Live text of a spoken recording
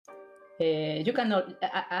you cannot.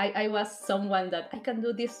 I was someone that I can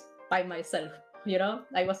do this by myself.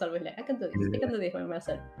 I was always like, I can do this. I Yeah. can do this by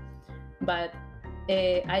myself. But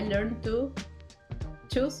I learned to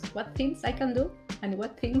choose what things I can do and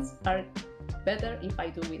what things are better if I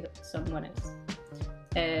do with someone else.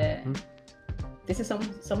 Uh, Mhm. this is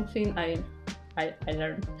something I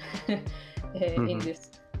learned in Mhm.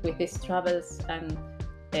 this with these travels and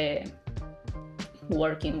uh,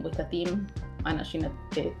 working with a team, managing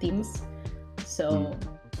teams. So Mhm.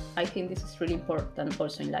 I think this is really important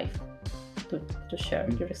also in life to share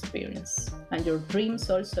Mhm. your experience and your dreams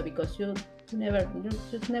also, because you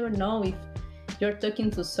never know if you're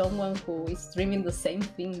talking to someone who is dreaming the same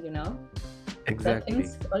thing. That Exactly.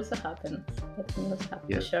 things also happen. That things also happen.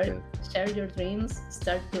 Yes. Yes. Share your dreams,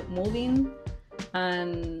 start to moving,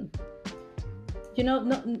 and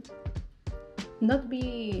not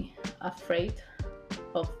be afraid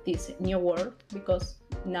of this new world, because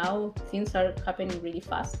now things are happening really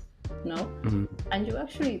fast, no? Mhm. And you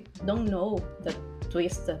actually don't know the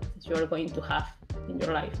twist that you're going to have in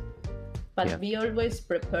your life. But Yes. be always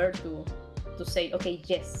prepared to say, okay,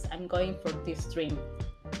 yes, I'm going for this dream.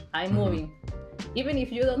 I'm Mhm. moving. Even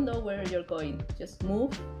if you don't know where you're going, just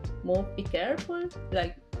move, be careful,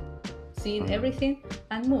 like seeing Mhm. everything,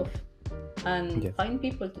 and move. And Yes. find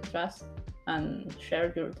people to trust and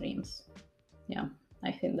share your dreams. Yeah,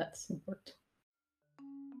 I think that's important.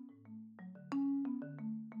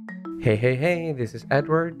 Hey, hey, hey, this is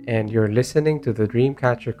Edward, and you're listening to the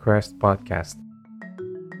Dreamcatcher Quest podcast.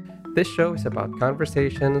 This show is about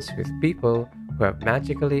conversations with people who have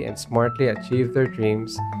magically and smartly achieved their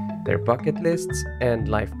dreams, their bucket lists, and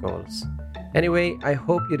life goals. Anyway, I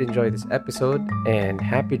hope you'd enjoy this episode and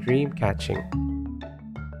happy dream catching.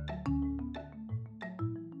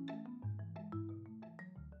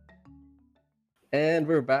 And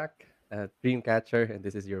we're back at Dreamcatcher, and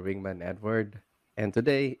this is your wingman Edward. And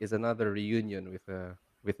today is another reunion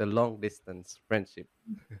with a long distance friendship.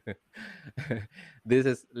 This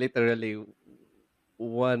is literally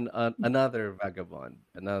another vagabond,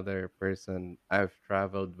 another person I've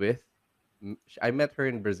traveled with. I met her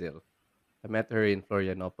in Brazil. I met her in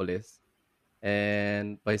Florianopolis,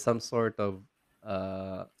 and by some sort of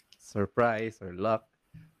uh, surprise or luck,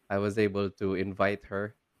 I was able to invite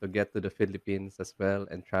her to get to the Philippines as well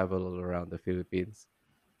and travel all around the Philippines.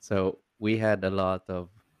 So we had a lot of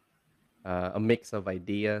a mix of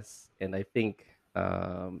ideas, and I think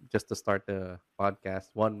just to start the podcast,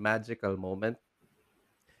 one magical moment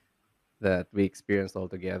that we experienced all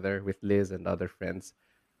together with Liz and other friends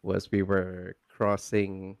was we were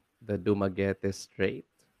crossing the Dumaguete Strait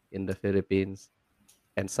in the Philippines,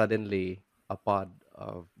 and suddenly a pod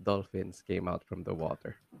of dolphins came out from the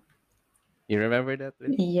water. You remember that,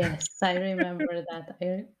 Liz? Yes, I remember that.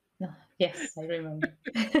 No, yes, I remember.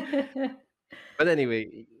 But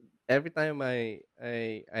anyway, every time I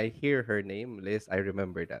hear her name, Liz, I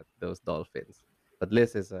remember that those dolphins. But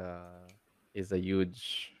Liz is a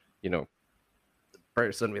huge, you know,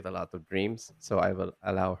 person with a lot of dreams. So I will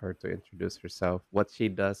allow her to introduce herself, what she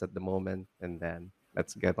does at the moment, and then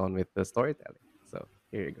let's get on with the storytelling. So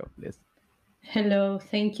here you go, Liz. Hello,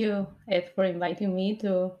 thank you, Ed, for inviting me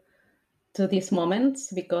to these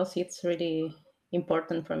moments, because it's really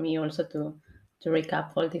important for me also to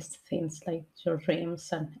recap all these things like your dreams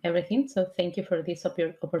and everything. So thank you for this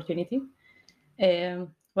opportunity.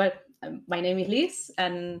 Well, my name is Liz,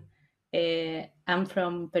 and I'm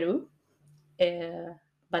from Peru,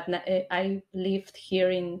 but I lived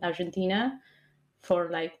here in Argentina for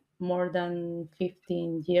like more than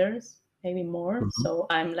 15 years, maybe more. Mhm. So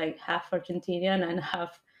I'm like half Argentinian and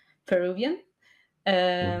half Peruvian.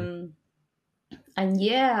 Mhm. Um, and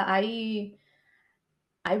yeah, I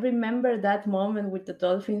remember that moment with the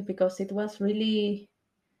dolphins, because it was really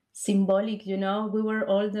symbolic. We were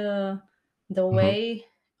all the Mhm. way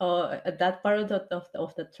at that part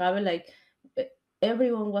of the travel, like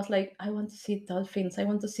everyone was like, I want to see dolphins, I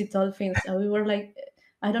want to see dolphins, and we were like,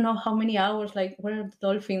 I don't know how many hours, like, where are the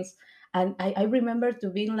dolphins? And I remember to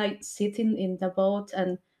being like sitting in the boat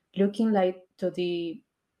and looking like to the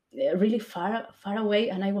really far away,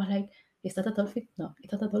 and I was like, is that a dolphin? No,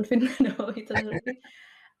 is that a dolphin? No, it's a dolphin.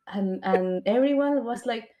 And everyone was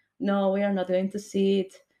like, no, we are not going to see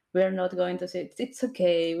it, we are not going to see it, it's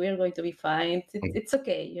okay, we are going to be fine, it's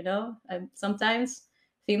okay. And sometimes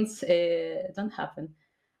things don't happen.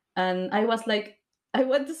 And I was like, I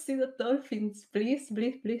want to see the dolphins, please,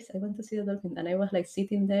 please, please, I want to see the dolphin. And I was like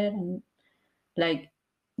sitting there, and like,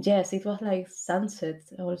 yes, it was like sunset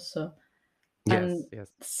also. And Yes,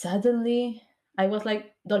 yes. suddenly I was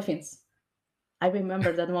like, dolphins. I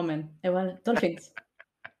remember that moment. I was dolphins.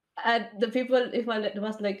 And the people, it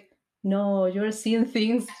was like, no, you're seeing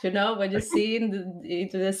things, when you see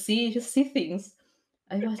into the sea, you see things.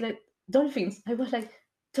 I was like, dolphins. I was like,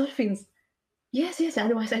 dolphins. Yes, yes. I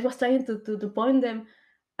was trying to point them,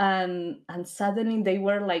 and suddenly they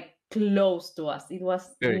were like close to us. It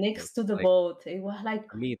was Very close, next to the like boat. It was like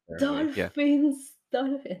a meter away. Yeah. dolphins,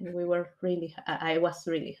 dolphins. We were really. I was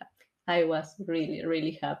really happy. I was really,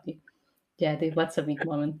 really happy. Yeah, it was a big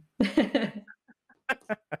moment.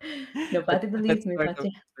 Nobody Let's believed me, start but off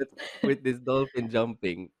let's, with this dolphin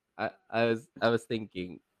jumping. I was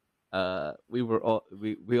thinking, we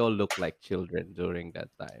all look like children during that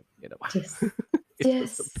time. yes, It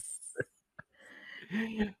was so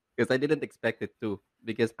yes, because I didn't expect it to.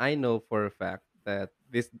 Because I know for a fact that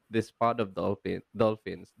this pod of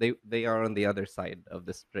dolphins, they are on the other side of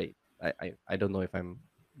the strait. I don't know if I'm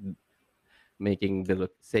making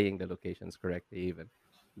saying the locations correctly. Even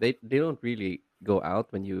they don't really go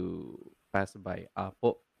out when you pass by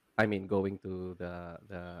Apo. I mean, going to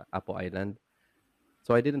the Apo Island.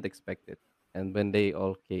 So I didn't expect it, and when they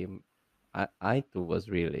all came, I too was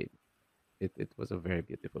really. It was a very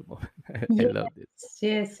beautiful moment. I yes, loved it.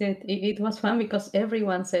 yes. It was fun because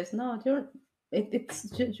everyone says, "No,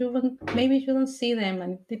 it's you won't, maybe you don't see them,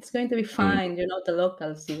 and it's going to be Mm, fine." The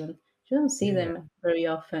locals even you don't see yeah. them very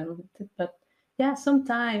often, but yeah,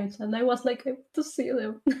 sometimes. And I was like, I want to see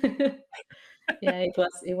them. Yeah, it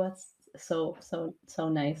was so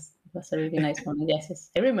nice. It was a really nice moment. Yes,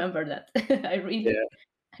 yes, I remember that. I Yeah. really,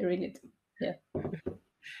 I really do. Yeah.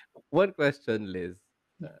 One question, Liz.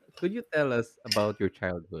 Could you tell us about your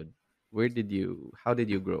childhood? How did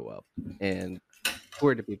you grow up? And who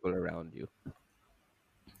are the people around you?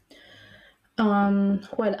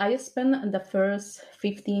 Well, I spent the first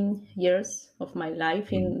 15 years of my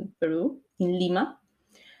life Mhm, in Peru, in Lima.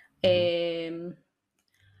 mhm, Um,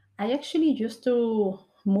 I actually used to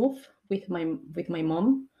move with my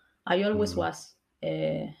mom. I always mhm, was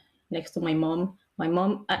next to my mom. My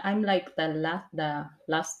mom, I'm like the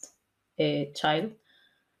last child,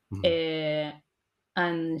 mhm, uh,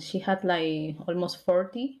 and she had like almost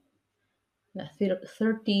 40,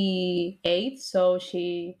 38. So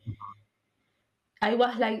I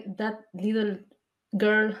was like that little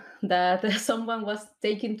girl that someone was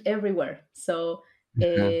taking everywhere. So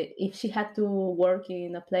mhm, if she had to work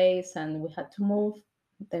in a place and we had to move,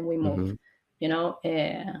 then we move. mhm,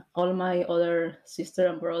 All my other sister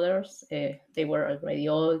and brothers, they were already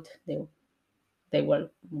old. They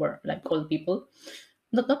were like old people.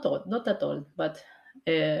 Not old, not at all. But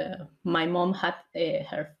my mom had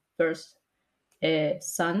her first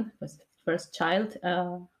son, was the first child,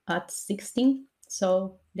 at 16.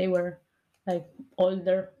 So they were like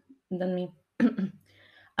older than me.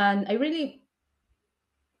 And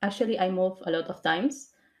actually, I moved a lot of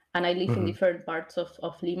times and I live in mhm, different parts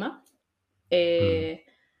of Lima. mhm, Uh,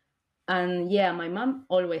 and yeah, my mom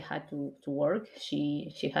always had to work.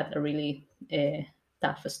 She had a really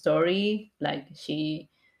tough story. Like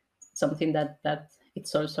something that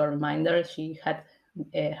it's also a reminder. She had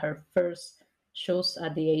her first shows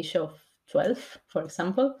at the age of 12, for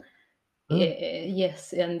example. mm,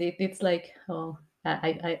 Yes, and it's like, oh,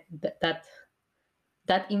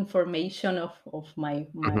 that information of my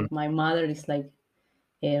mhm, my my mother is like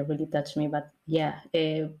really touched me. But yeah,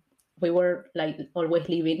 we were like always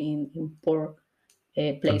living in poor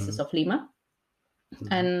places mhm, of Lima,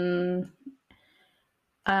 mhm,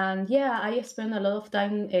 and yeah, I spend a lot of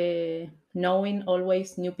time knowing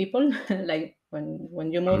always new people. Like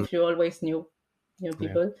when you mhm, move, you always new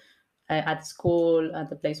yeah. people at school, at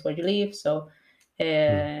the place where you live. So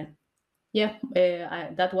Mhm, uh, yeah,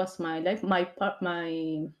 that was my life.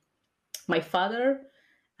 My father,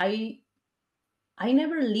 I I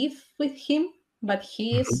never lived with him, but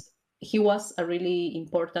mhm, he was a really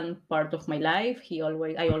important part of my life.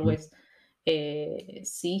 I mhm, always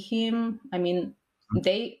see him. I mean,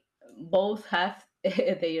 they both have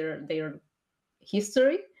their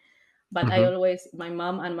history, but I mhm, always, my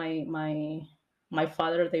mom and my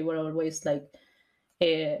father, they were always like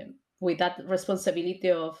uh, with that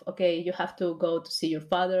responsibility of, okay, you have to go to see your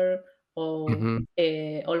father, or mhm,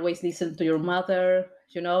 always listen to your mother.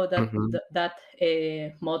 mhm, That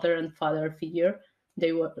mother and father figure,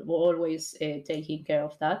 they were always taking care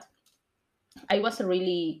of that. I was a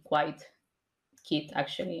really quiet kid,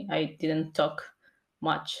 actually. I didn't talk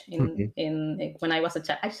much mhm, in when I was a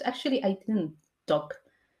child. Actually, I didn't talk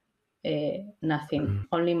nothing. mhm,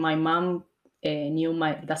 Only my mom knew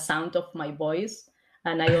the sound of my voice,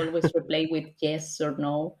 and I always reply with yes or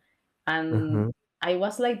no. And mhm, I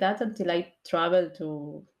was like that until I traveled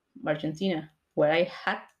to Argentina, where I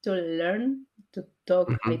had to learn to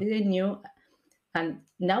talk. I mhm, didn't knew, and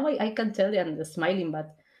now I can tell you, I'm smiling,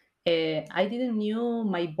 but I didn't knew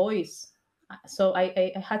my voice, so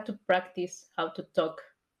I had to practice how to talk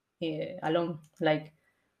alone, like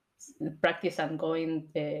practice and going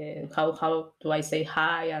how do I say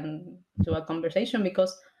hi and do a conversation,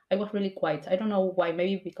 because I was really quiet. I don't know why.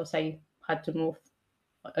 Maybe because I had to move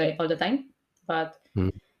all the time, but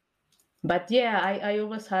Mhm. yeah, I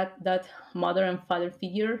always had that mother and father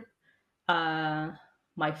figure. Uh,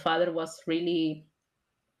 my father was really,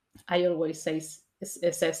 I always says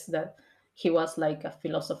that he was like a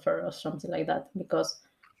philosopher or something like that, because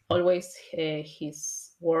always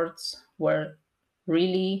his words were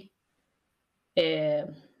really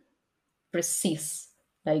uh, precise.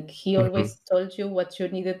 Like he Mhm. always told you what you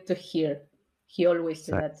needed to hear. He always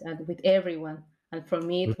did that, Exactly. and with everyone. And for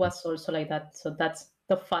me, it Mhm. was also like that. So that's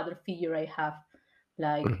the father figure I have.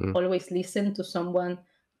 Like Mhm. always listen to someone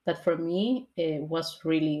that for me was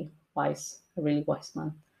really wise, a really wise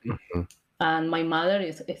man. Mhm. And my mother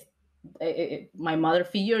is my mother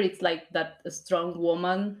figure. It's like that strong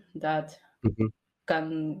woman that Mhm.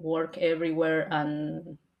 can work everywhere,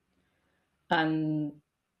 and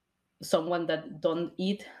someone that don't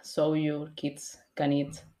eat so your kids can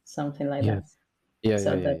eat, something like that. Yes. Yeah,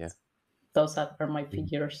 yeah, So yeah, yeah. that's those are my Mhm.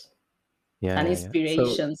 figures Yeah, and yeah, yeah.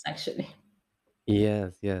 So inspirations actually.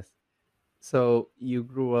 yes, yes. So you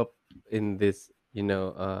grew up in this,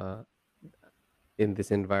 in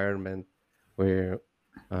this environment where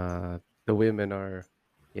the women are,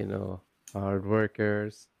 hard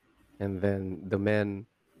workers, and then the men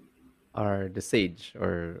are the sage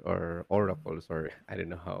or oracles, or I don't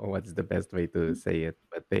know what's the best way to say it,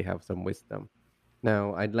 but they have some wisdom.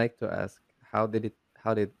 Now, I'd like to ask, how did it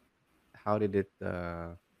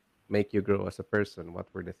make you grow as a person?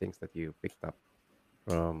 What were the things that you picked up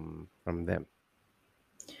from them?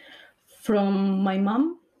 From my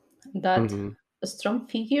mom, that Mhm, strong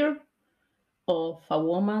figure of a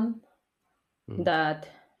woman mhm, that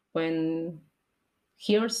when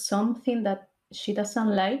hears something that she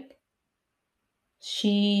doesn't like,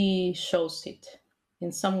 she shows it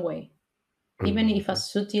in some way, even if a mhm,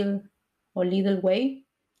 subtle or little way,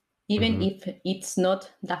 even mhm, if it's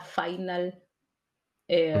not the final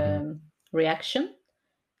mhm, reaction,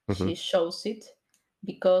 mhm, she shows it.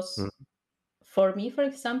 Because mhm, for me, for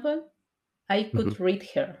example, I mhm, could read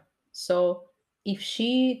her. So if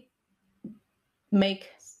she make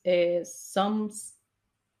some,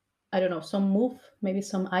 I don't know, some move, maybe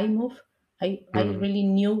some eye move, I mhm, really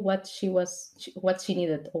knew what she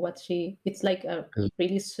needed, or what she. It's like a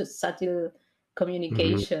really subtle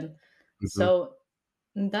mhm, communication. mhm, So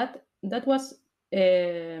that was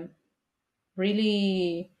uh,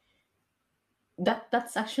 really,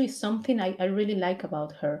 that's actually something I really like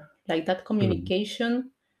about her, like that mhm,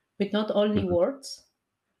 communication with not only mhm, words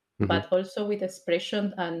mhm, but also with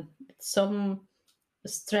expression and some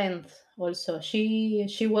strength. Also, she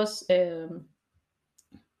was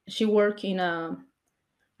she worked in a,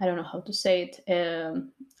 I don't know how to say it,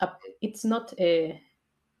 it's not a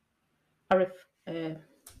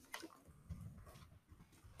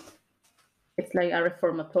it's like a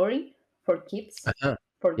reformatory for kids, uh-huh.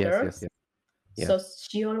 for Yes, yes, girls. yes, So yes.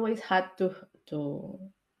 she always had to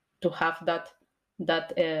to have that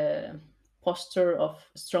posture of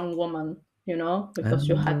strong woman, because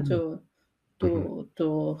you had Ah, mhm,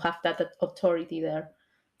 to have that authority there.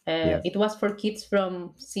 yes. It was for kids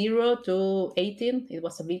from 0 to 18. It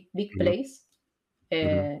was a big Mhm, place.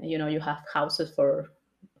 mhm, You have houses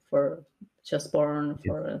for just born,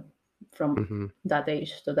 yes. for from Mhm, that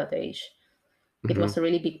age to that age. It mhm, was a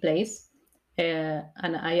really big place,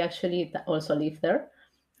 and I actually also lived there.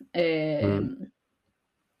 mhm, Um,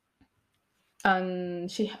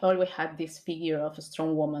 and she always had this figure of a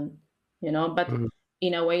strong woman, but mhm,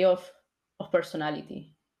 in a way of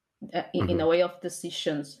personality, in mhm, a way of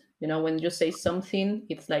decisions. When you say something,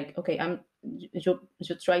 it's like, okay,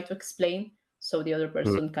 you try to explain so the other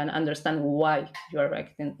mhm. person can understand why you are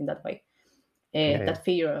acting in that way. Yeah, yeah. That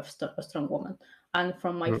figure of a strong woman. And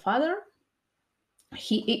from my Mhm, father,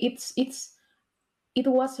 it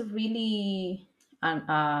was really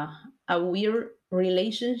a weird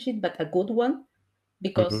relationship, but a good one,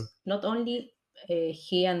 mhm, because not only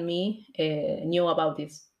he and me knew about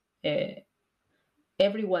this, uh,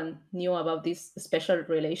 everyone knew about this special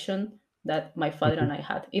relation that my father mhm, and I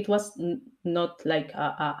had. It was not like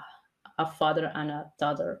a father and a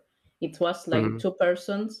daughter. It was like mhm, two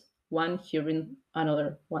persons, one hearing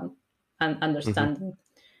another one and mhm, understanding.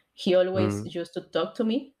 He always mhm, used to talk to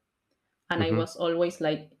me, and I mhm, was always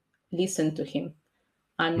like listen to him.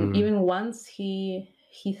 And mhm, even once he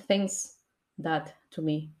thinks that to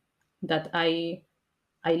me, that I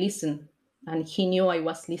listen, and he knew I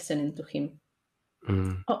was listening to him.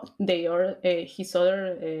 Mm, Oh, they are his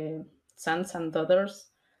other sons and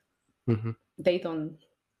daughters. mhm, They don't.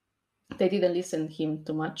 They didn't listen him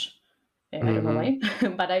too much. I don't know mhm, why,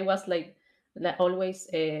 but I was like always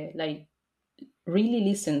like really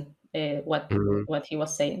listen mhm, what he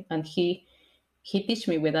was saying, and he teach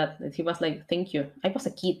me with that. That he was like, "Thank you." I was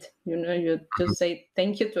a kid, you know. You just say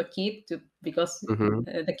thank you to a kid because mhm,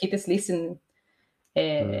 the kid is listening.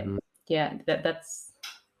 Uh, mhm, yeah, that's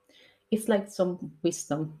it's like some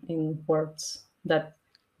wisdom in words, that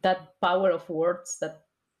power of words that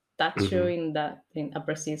touch you mhm. in a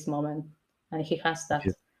precise moment, and he has that.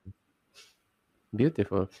 Beau-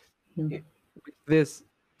 Beautiful. Mm. I- With this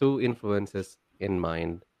two influences in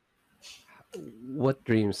mind, what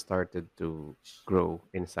dreams started to grow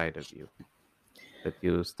inside of you that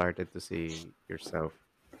you started to see yourself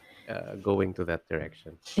going to that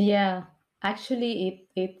direction? Yeah, actually,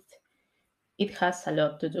 it has a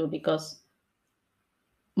lot to do because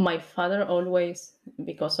my father always,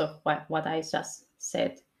 because of what I just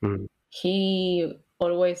said, Mm, he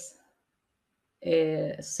always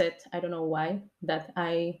said, I don't know why, that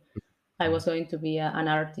I mm, was going to be an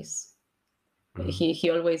artist. mm, He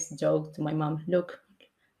always joked to my mom, look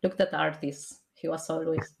that artist. He was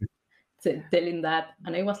always telling that,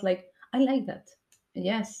 and I was like, I like that.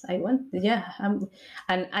 Yes, I want. Yeah, and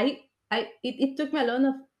it took me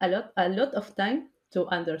a lot of time to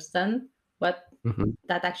understand what mhm,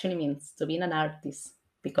 that actually means to being an artist,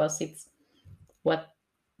 because what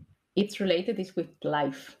it's related is with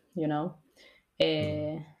life, you know. mm,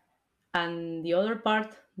 Uh, and the other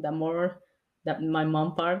part, the more that my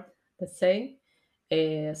mom part, let's say,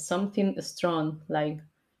 something strong. Like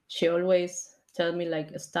she always tell me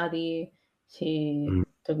like study. She mm,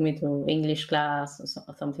 took me to English class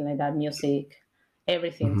or something like that, music,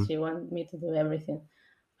 everything. mhm, She wanted me to do everything,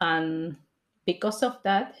 and because of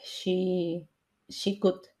that, she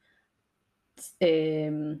could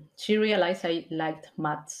she realized I liked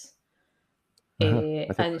maths, uh-huh.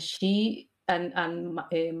 and Mathematics. she and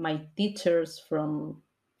my teachers from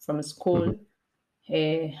Mhm, school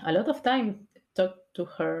a lot of time talked to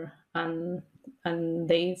her, and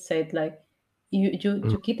they said like,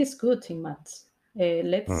 mm, your kid is good in maths,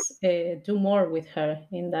 mm, let's do more with her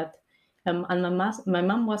in that. And my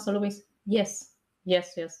mom was always, yes,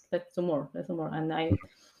 yes, yes, let's do more.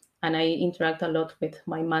 And I interact a lot with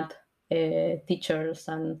my math teachers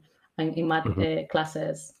and in math mhm.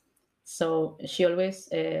 classes. So she always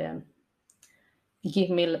give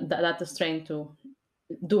me that strength to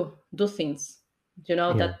do things. You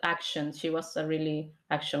know, Yeah. that action. She was a really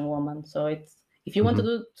action woman. So it's, if you want to Mhm,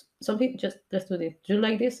 do something, just let's do this. Do you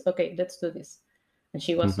like this? Okay, let's do this. And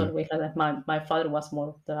she was mhm. always like that. My father was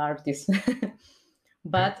more the artist,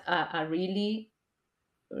 but a really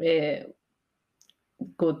uh,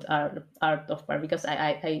 good art of part, because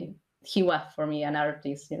I he was for me an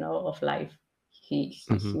artist, you know, of life.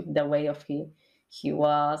 Mhm, The way of he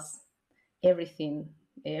was everything,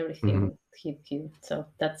 mhm, he so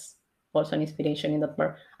that's also an inspiration in that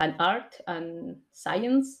part. And art and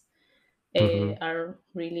science mhm. are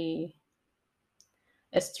really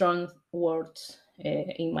strong words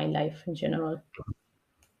in my life in general.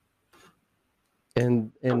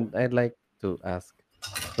 And I'd like to ask,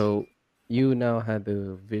 so you now had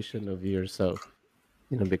a vision of yourself,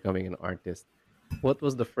 becoming an artist. What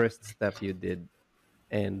was the first step you did,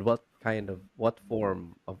 and what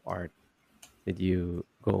form of art did you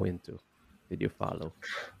go into? Did you follow?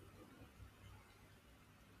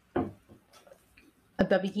 At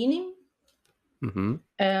the beginning, Mm-hmm.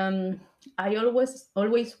 um, I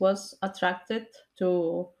always was attracted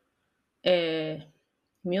to uh,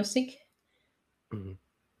 music, Mm-hmm.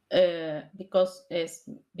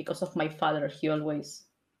 because of my father. He always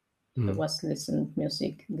Mm-hmm. was listening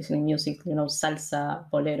music, you know, salsa,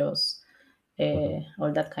 boleros,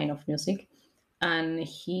 all that kind of music. And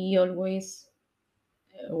he always,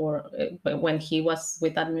 or when he was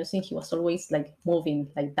with that music, he was always like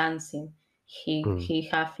moving, like dancing. He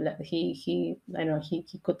have like, he I don't know, he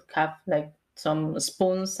could have like some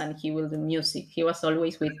spoons and he will do music. He was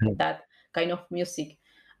always with that kind of music,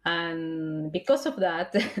 and because of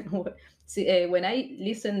that, see, when I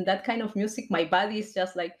listen that kind of music, my body is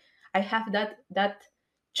just like, I have that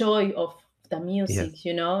joy of the Yes. music,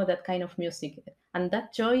 you know, that kind of music, and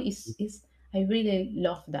that joy is I really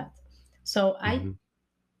love that. So Mm-hmm.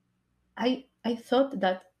 I thought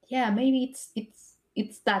that, yeah, maybe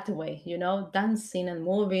it's that way, you know, dancing and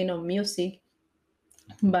moving or music.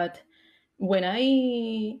 But when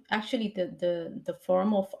I actually, the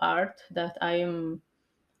form of art that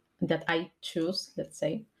I choose, let's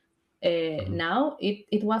say, Mm-hmm. now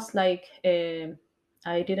it was like,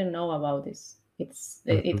 I didn't know about this.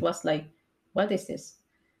 it Mhm. was like, what is this?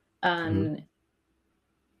 Mhm. And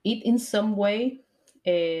it in some way,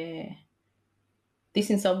 uh, this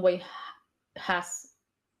in some way has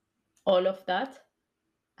all of that,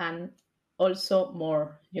 and also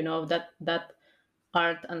more, that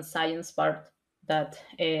art and science part, that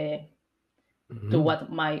to Mhm.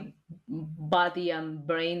 what my body and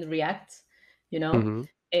brain reacts, you know. Mhm.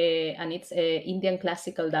 And it's Indian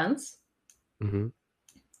classical dance. Mhm.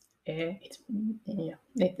 It's yeah,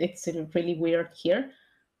 it's really weird here,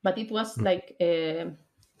 but it was Mhm. like um,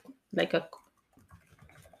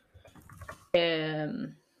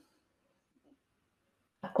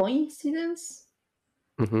 a coincidence,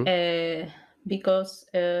 Mhm. uh, because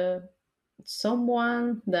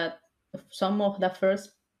someone that some of the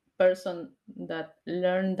first person that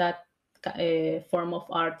learned that form of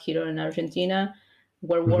art here in Argentina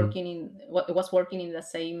were Mhm. was working in the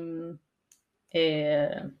same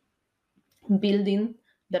uh, building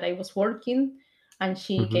that I was working, and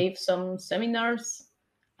she Mhm. gave some seminars,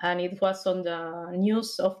 and it was on the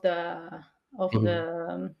news of Mhm.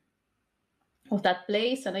 the of that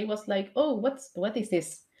place, and I was like, oh, what is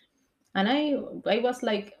this? And I was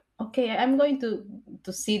like, okay, I'm going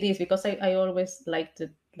to see this, because I always like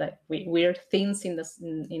to like weird things in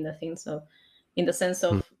the things of, in the sense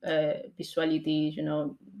Mhm. of visuality,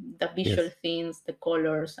 the visual Yes. things, the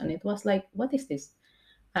colors, and it was like, what is this?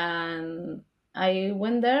 And I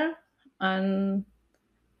went there, and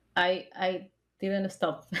I didn't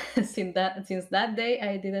stop. Since that day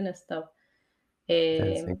I didn't stop.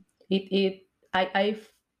 Dancing. It I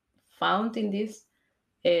found in this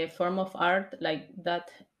form of art, like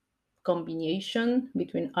that combination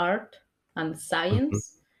between art and Mhm.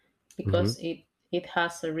 science, Mhm. because it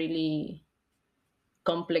has a really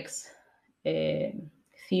complex uh,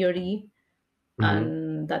 theory, Mhm.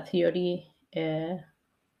 and that theory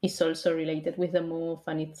is also related with the move,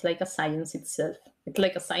 and it's like a science itself. It's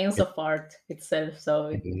like a science Yeah. of art itself, so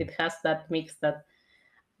Mhm. it has that mix that,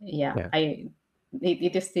 yeah, Yeah.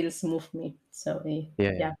 it still moved me, so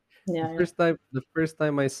Yeah. Yeah. yeah, yeah, yeah. The first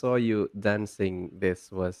time I saw you dancing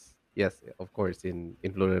this was, yes, of course, in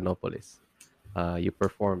Florianopolis. You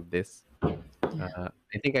performed this.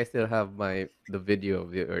 I think I still have the video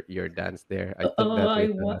of your dance there. I took Oh, that I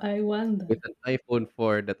with wonder. an iPhone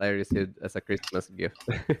 4 that I received as a Christmas gift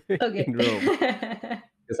Okay. in Rome,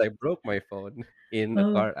 because I broke my phone in a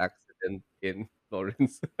Oh, car accident in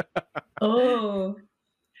Florence. oh,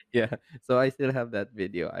 Yeah, so I still have that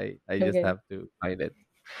video. I just okay. have to find it.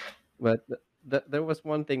 But there was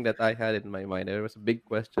one thing that I had in my mind. There was a big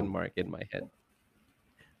question mark in my head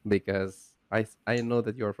because I know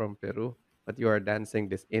that you're from Peru, but you are dancing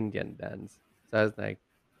this Indian dance. So I was like,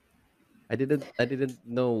 I didn't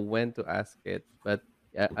know when to ask it, but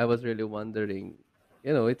I was really wondering.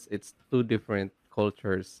 It's two different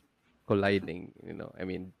cultures colliding. I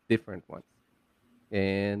mean, different ones.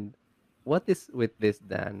 And what is with this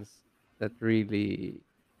dance that really?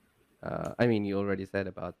 I mean, you already said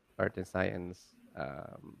about art and science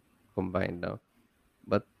combined now,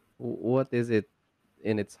 but what is it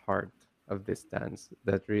in its heart of this dance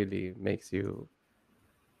that really makes you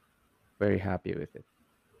very happy with it?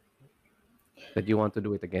 That you want to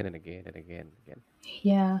do it again and again and again and again.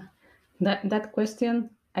 Yeah, that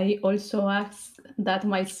question I also asked that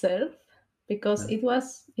myself, because Uh, it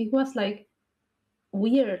was like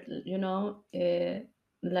weird,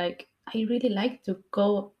 like I really like to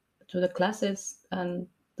go to the classes and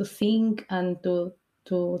to think and to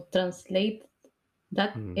translate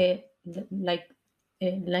that mm, like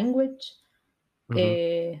language mhm,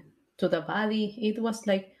 uh, to the body. It was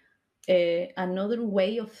like another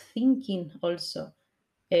way of thinking also,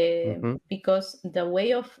 mhm, because the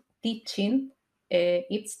way of teaching,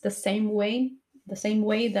 it's the same way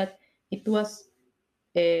that it was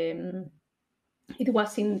um, it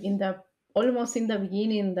was in the almost in the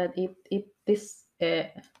beginning, that it this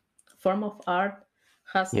form of art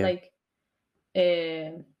has yeah. like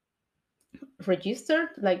uh, registered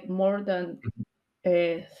like more than Mhm,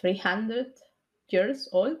 300 years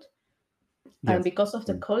old, and yes. because of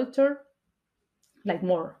the Mm, culture, like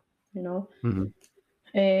more, you know mhm,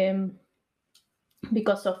 um,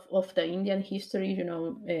 because of the Indian history,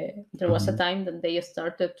 there was a mhm, time that they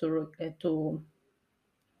started to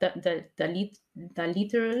the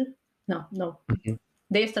literal, no, mhm.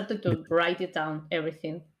 they started to Lit- write it down,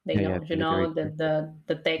 everything they Yeah, yeah, know, the literature.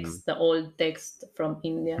 the Mm, text, the old text from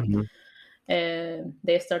India. mhm,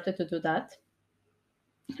 They started to do that,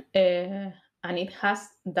 uh, and it has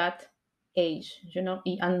that age,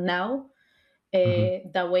 and now mhm,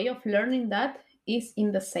 the way of learning that is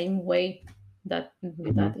in the same way that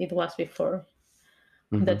mhm, it was before.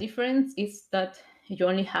 The Mhm. difference is that you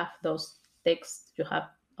only have those texts, you have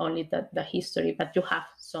only the history, but you have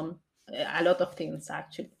some a lot of things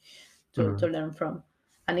actually to Mhm. learn from.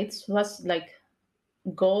 And it was like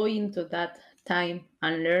go into that time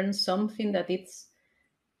and learn something that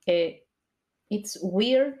uh, it's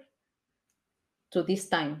weird to this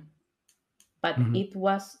time, but Mhm.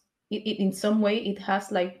 in some way it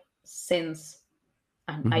has like sense,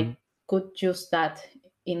 and Mhm. I could use that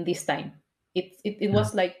in this time. It Yeah.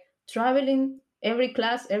 was like traveling every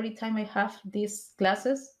class, every time I have these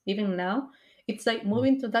classes, even now, it's like Mm.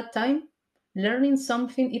 moving to that time, learning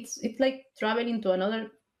something. It's like traveling to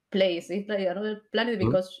another place. It's like another planet Mm.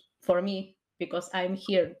 because for me, because I'm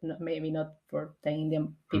here, maybe not for the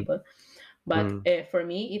Indian Mm. people, but Mm. for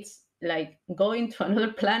me, it's like going to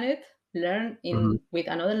another planet, learn Mhm. in with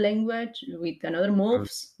another language, with another Mm.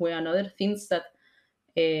 moves, with another things that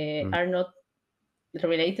Mm. are not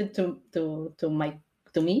related to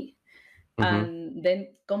me, Mhm. and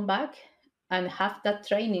then come back and have that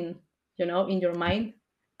training, in your mind,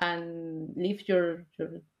 and live your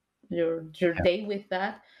Yeah. day with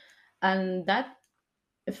that, and that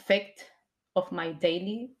effect of my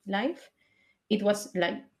daily life, it was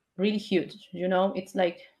like really huge. It's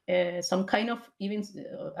like some kind of even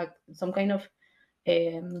some kind of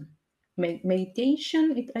um,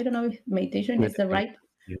 meditation. I don't know if meditation is the right Meditation.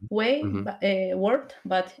 Yeah. way, Mhm. but, word,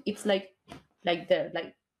 but it's like there,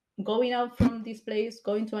 like going out from this place,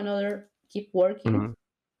 going to another, keep working, Mhm.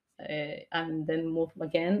 and then move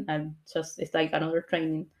again, and just it's like another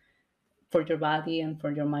training for your body and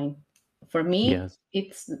for your mind. For me, Yes.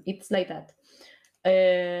 it's like that,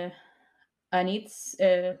 uh, and it's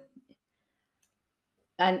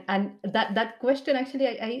and that question actually,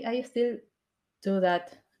 I still do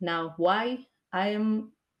that now. Why I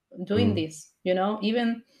am doing Mm. this?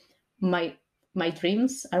 Even my my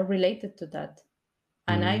dreams are related to that,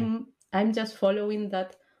 and Mm. I'm just following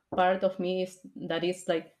that part of me that is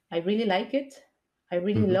like I really like it, I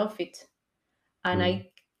really Mhm. love it, and Mm.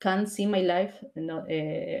 I can't see my life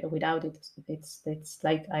without it. It's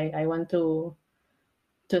like I want to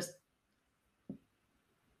to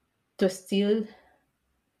still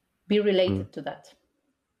be Mm. related to that.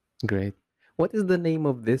 Great. What is the name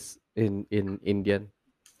of this in Indian?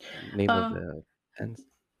 Name of Uh, the dance?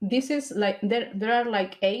 this is like there are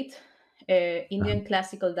like eight Uh-huh. Indian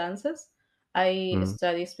classical dances. I Mm.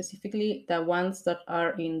 study specifically the ones that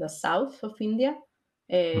are in the south of India,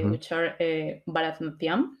 Mhm. which are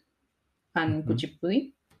Bharatanatyam and Mhm.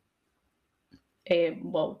 Kuchipudi.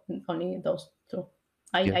 Well, only those two.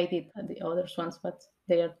 I Yeah. I did the other ones, but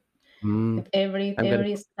they are Mm. I'm gonna every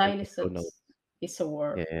put it in style the show notes. is a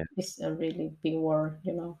word. Yeah, yeah. It's a really big word.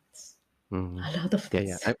 It's Mhm. a lot of Yeah,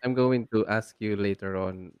 yeah. things. I'm going to ask you later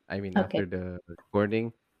on, I mean, Okay, after the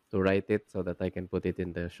recording, to write it so that I can put it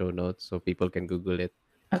in the show notes so people can Google it.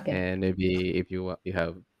 okay. And maybe if you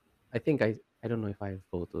have, I think I don't know if I have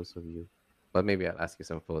photos of you, but maybe I'll ask you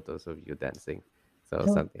some photos of you dancing. So Oh.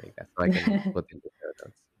 something like that, so I can put in the show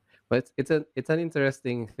notes. But it's an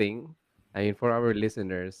interesting thing. I mean, for our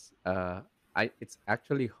listeners, it's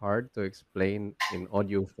actually hard to explain in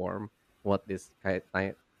audio form what this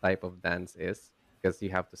type of dance is because you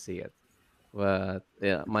have to see it. But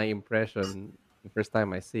yeah, my impression the first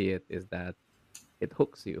time I see it is that it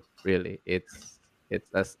hooks you really. It's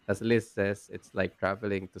as Liz says, it's like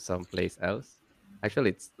traveling to someplace else.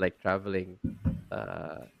 Actually, it's like traveling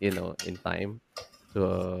in time to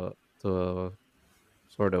a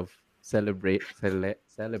sort of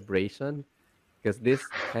celebration because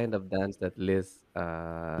this kind of dance that Liz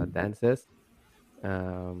dances,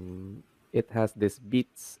 um, it has these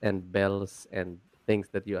beats and bells and things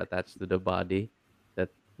that you attach to the body that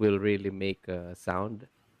will really make a sound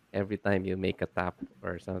every time you make a tap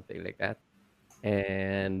or something like that.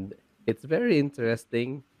 And it's very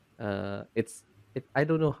interesting. It's it. I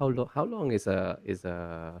don't know how long is a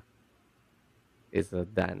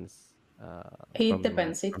dance It from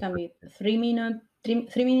depends. It from can be Pacific. 3 minutes,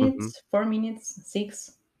 three Mm-hmm. minutes, 4 minutes,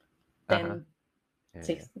 six, Uh-huh. 10, Yeah,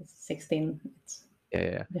 yeah. 6, 16. Yeah,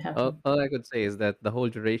 yeah. You have All I could say is that the whole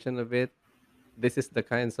duration of it, this is the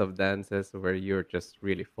kinds of dances where you're just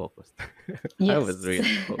really focused. I was yes,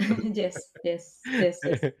 really focused. yes, yes, yes,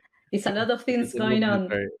 yes. It's a lot of Because things the going movements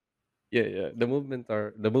on. are yeah, yeah. The movements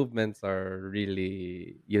are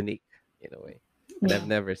really unique in a way. And I've Yeah.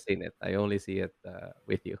 never seen it. I only see it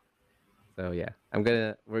with you. So yeah, I'm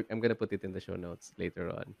gonna put it in the show notes later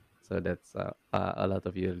on, so that's a lot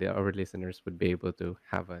of you, our listeners, would be able to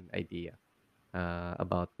have an idea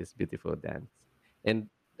about this beautiful dance. And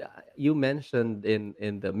you mentioned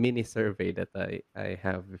in the mini survey that I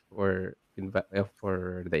have for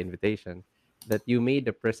the invitation that you made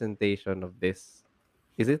a presentation of this.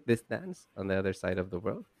 Is it this dance on the other side of the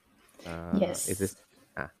world? Is Yes, this?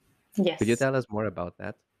 Ah, could you yes. tell us more about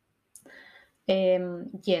that?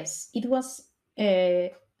 Yes, it was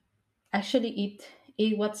actually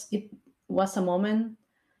it was a moment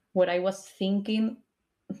where I was thinking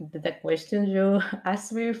the question you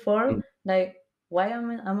asked me before, Mm, like why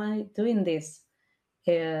am I doing this?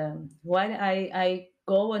 Why I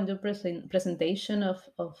go and do presentation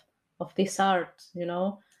of this art,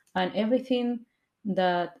 and everything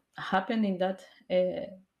that happened in that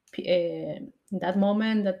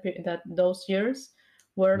moment, that those years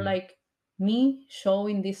were mm, like me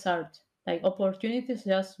showing this art. Like opportunities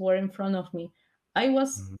just were in front of me. I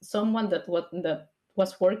was mhm, someone that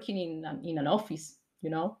was working in an office.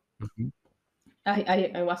 mhm,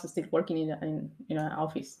 I was still working in an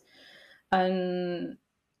office, and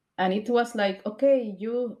it was like, okay,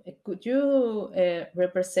 you could you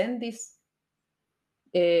represent this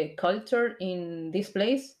culture in this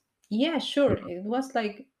place? Yeah, sure. mhm, It was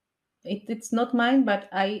like it's not mine, but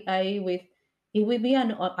I with it will be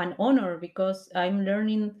an honor because I'm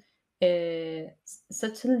learning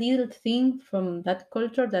such a little thing from that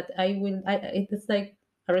culture that it's like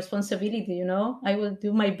a responsibility. I will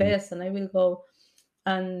do my mm, best and I will go,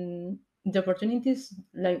 and the opportunities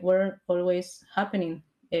like were always happening.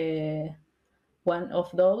 One of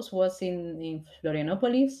those was in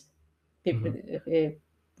Florianopolis. People, mhm,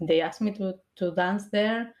 they asked me to dance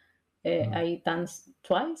there. mhm. I danced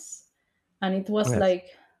twice, and it was Yes.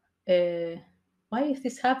 like, uh, why is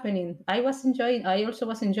this happening? I was enjoying. I also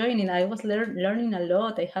was enjoying it. I was learning a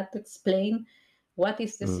lot. I had to explain what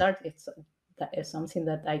is this Mm, art. That is something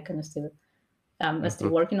that I can still. I'm still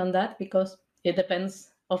mhm, working on that because it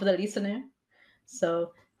depends of the listener.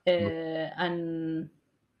 So mm, and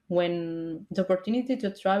when the opportunity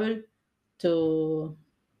to travel to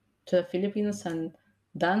the Philippines and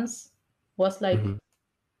dance was like, mhm.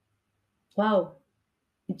 wow,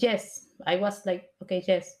 yes. I was like, okay,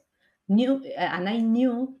 yes, knew, and I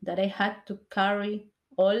knew that I had to carry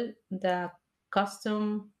all the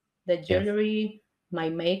costume, the Yes. jewelry, my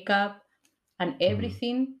makeup, and Mhm,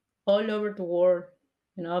 everything all over the world,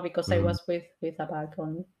 because I mhm, was with a bag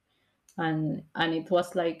on, and it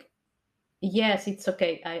was like, yes, it's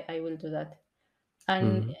okay, I will do that.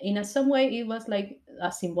 And mhm. in some way it was like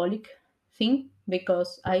a symbolic thing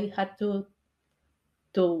because I had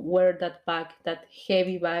to wear that bag, that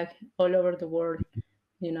heavy bag, all over the world,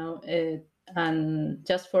 and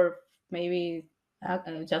just for maybe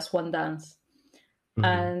just one dance.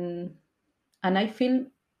 Mhm. And I feel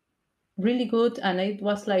really good, and it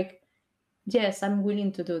was like, yes, I'm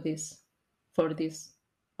willing to do this for this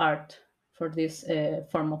art, for this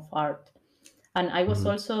form of art. And I was Mhm.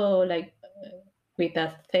 also like, with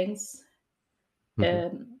that thanks, Mhm.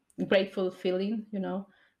 grateful feeling,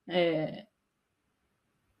 uh,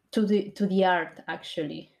 to the art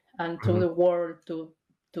actually, and to Mhm. the world, to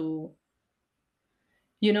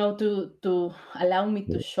to allow me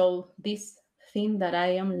to Yeah. show this thing that I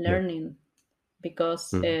am Yeah. learning, because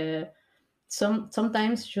Mhm.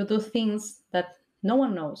 sometimes you do things that no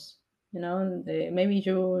one knows. Maybe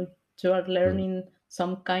you are Mhm. learning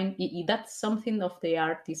some that's something of the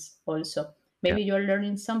artist also. Yeah. Maybe you're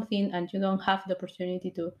learning something and you don't have the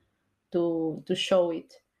opportunity to show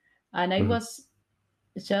it. And I Mhm. was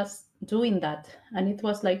just doing that, and it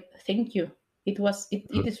was like, thank you. It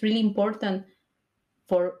Mhm. is really important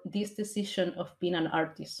for this decision of being an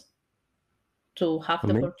artist, to have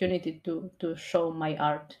the Amazing. opportunity to show my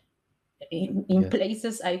art in Yes.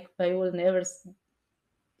 places I will never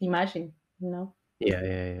imagine. Yeah,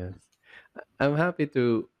 yeah, yes. I'm happy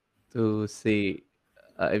to see,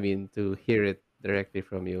 I mean, to hear it directly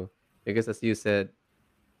from you because as you said,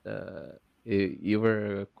 you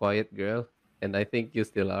were a quiet girl, and I think you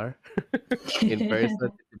still are. In person,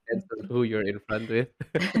 it depends on who you're in front with.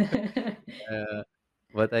 Uh,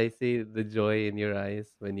 but I see the joy in your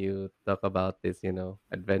eyes when you talk about this,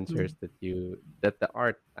 adventures that the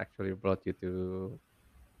art actually brought you to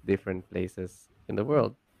different places in the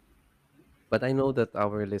world. But I know that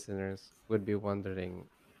our listeners would be wondering,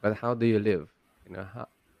 but how do you live?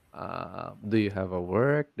 Do you have a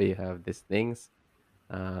work? Do you have these things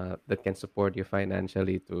that can support you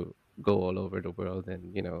financially to go all over the world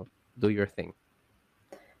and do your thing?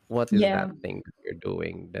 What is Yeah. that thing that you're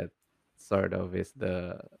doing that sort of is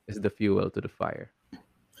the fuel to the fire?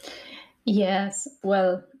 Yes.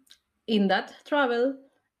 Well, in that travel,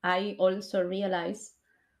 I also realized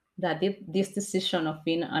that this decision of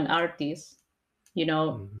being an artist,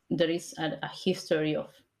 Mhm, there is a history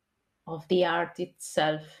of the art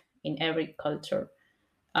itself in every culture,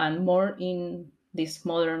 and more in this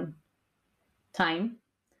modern time,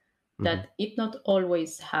 Mhm. that it not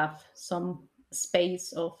always have some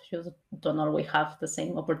space of, you don't always have the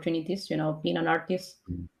same opportunities, being an artist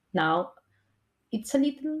Mhm. now, it's a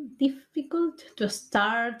little difficult to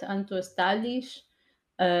start and to establish.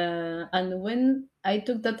 And when I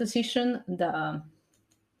took that decision, the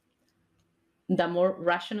more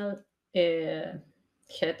rational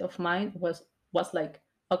head of mine was like,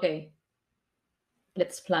 okay,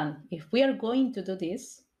 let's plan. If we are going to do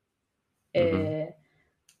this, Mhm. uh,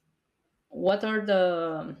 what are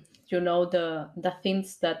the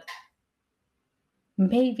things that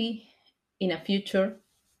maybe in a future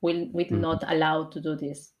will Mhm. not allow to do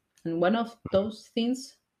this? And one of those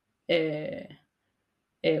things uh,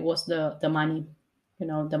 was the money,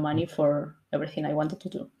 the money for everything I wanted to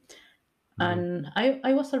do. Mhm. And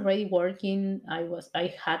I was already working. I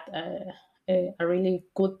had a really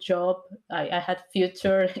good job. I had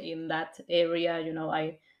future in that area.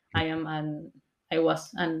 I am an I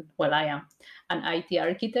was an well I am an IT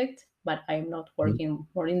architect, but I'm not Mhm. working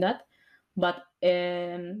more in that. But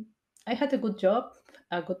I had a good job,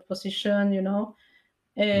 a good position.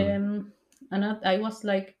 Mhm. Um, and I was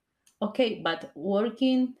like, okay, but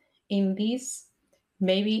working in this,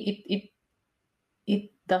 maybe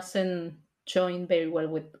it doesn't join very well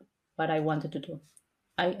with what I wanted to do.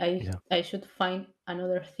 Yeah. I should find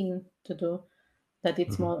another thing to do that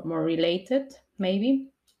it's Mhm. more related,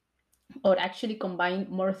 maybe, or actually combine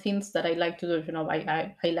more things that I like to do.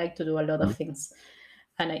 I like to do a lot of Mhm. things.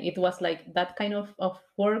 And it was like that kind of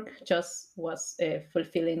work just was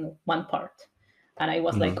fulfilling one part. And I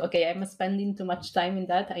was like, Mhm. okay, I'm spending too much time in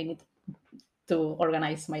that. I need to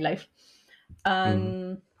organize my life. Mhm.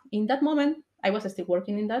 And in that moment, I was still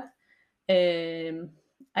working in that.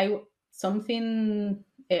 I Something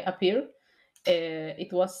appeared.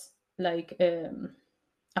 It was like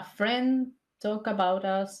a friend talk about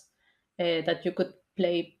us, that you could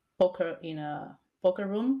play poker in a poker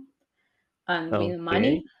room and win Okay.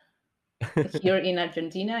 money. Here in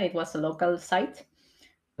Argentina, it was a local site,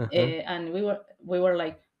 Uh-huh. and we were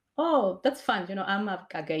like, oh, that's fun. I'm a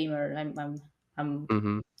gamer. I'm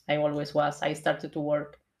Mhm. I always was. I started to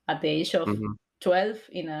work at the age of Mhm. 12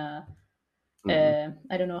 in a Mhm.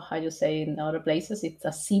 I don't know how you say in other places. It's a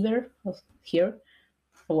cyber here,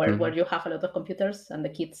 where Mhm. you have a lot of computers and the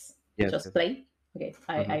kids Yes, just yes. play. Okay,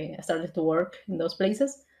 Mhm. I started to work in those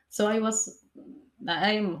places. So I'm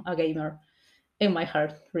a gamer in my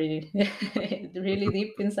heart, really, really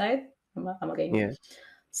deep inside. I'm a gamer. Yeah.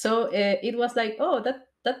 So it was like, oh,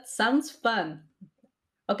 that sounds fun.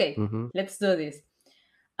 Okay, Mhm. let's do this.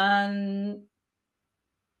 And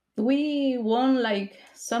we won like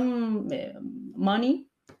some money,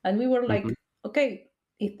 and we were Mhm. like, okay,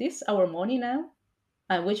 is this our money now?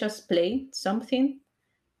 And we just play something,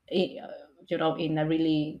 in a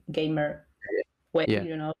really gamer way,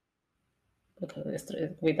 Yeah.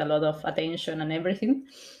 with a lot of attention and everything.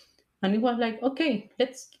 And it was like, okay,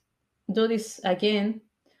 let's do this again.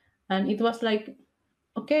 And it was like,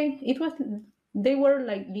 okay, they were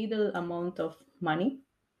like little amount of money,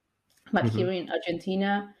 but Mhm. here in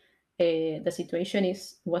Argentina, the situation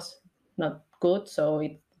was not good, so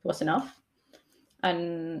it was enough.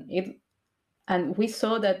 And we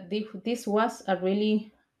saw that this was a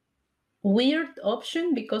really weird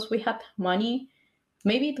option because we had money.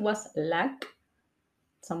 Maybe it was luck.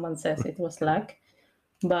 Someone says it was luck,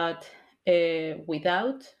 but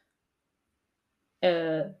without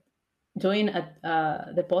uh, doing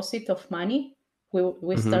a deposit of money,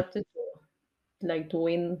 we Mhm. started like to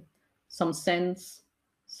win some cents,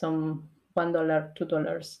 some $1,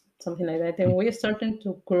 $2, something like that, and we started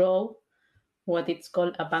to grow what it's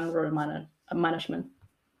called a bankroll management,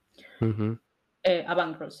 Mhm. a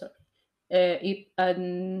bankroll, sorry. It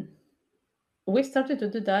and we started to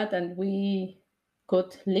do that, and we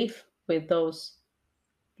could live with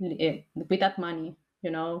with that money,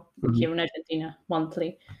 Mhm. here in Argentina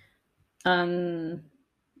monthly. And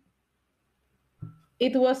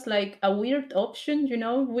it was like a weird option,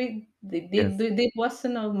 we Yes. it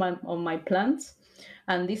wasn't on my plans.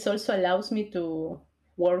 And this also allows me to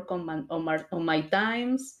work on my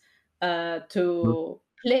times, Mhm. to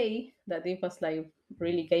play, that it was like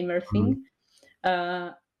really gamer Mhm. thing.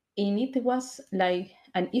 uh and it was like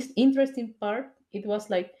an interesting part. It was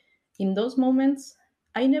like, in those moments,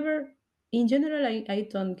 I never, in general, I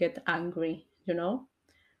don't get angry,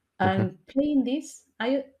 Uh-huh. and playing this,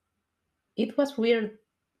 it was weird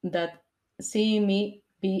that seeing me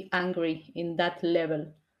be angry in that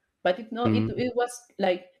level. But Mhm. it was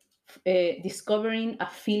like discovering a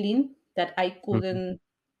feeling that I Mhm. couldn't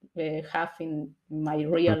have in my Mhm.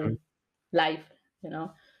 real life, you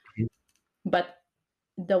know. Mhm. But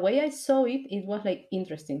the way I saw it, it was like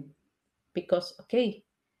interesting because, okay,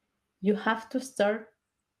 you have to start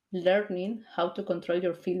learning how to control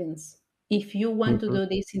your feelings if you want to Mhm. do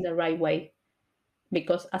this in the right way.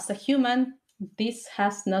 Because as a human, this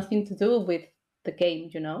has nothing to do with the game,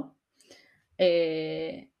 you know?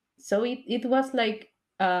 Uh, so it was like,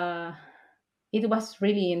 it was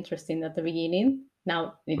really interesting at the beginning.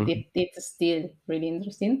 Now Mhm. it's still really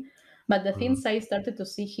interesting. But the Mhm. things I started to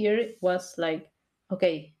see here was like,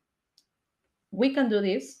 okay, we can do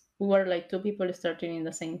this. We were like two people starting in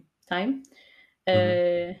the same time. Mhm.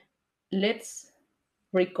 Uh, let's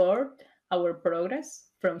record our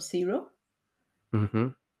progress from zero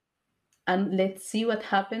Mhm. and let's see what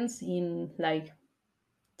happens in like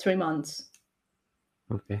 3 months.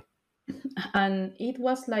 Okay. And it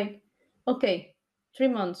was like, okay, 3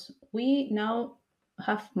 months. We now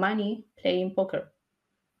have money playing poker,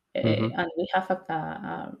 Mhm. and we have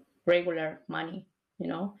a regular money, you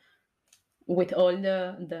know, with all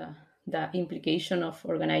the implication of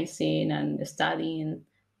organizing and studying,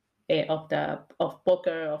 of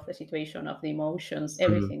poker, of the situation, of the emotions,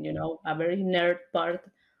 Mhm. everything. You know, a very nerd part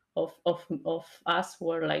of us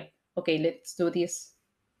were like, okay, let's do this.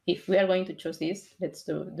 If we are going to choose this, let's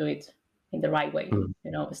do it in the right way. Mhm.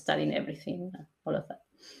 You know, studying everything, all of that.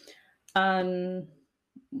 And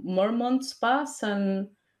more months pass, and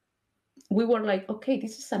we were like, okay,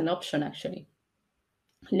 this is an option actually.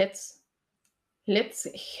 Let's let's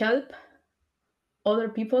help other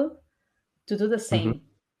people to do the Mhm. same,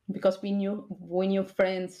 because we knew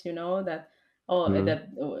friends, you know, that, oh, Mhm. that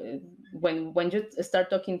when you start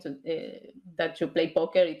talking to, that you play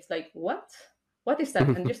poker, it's like, what is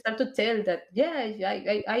that? And you start to tell that,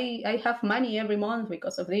 yeah, I have money every month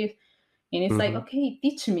because of this. And it's like, Mhm. okay,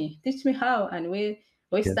 teach me how. And we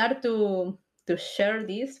Yes. start to share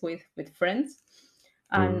this with friends.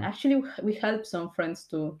 And Mhm. actually we help some friends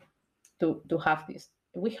to have this.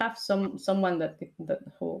 We have someone that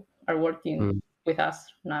who are working Mhm. with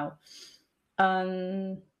us now,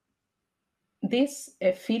 and this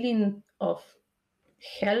feeling of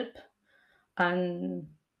help and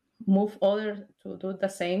move others to do the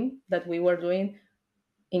same that we were doing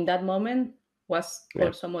in that moment was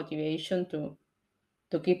Yeah. also motivation to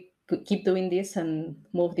keep doing this and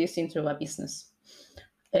move this into a business.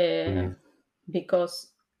 Uh, Yeah.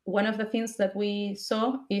 because one of the things that we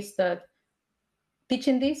saw is that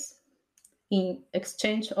teaching this in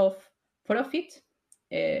exchange of profit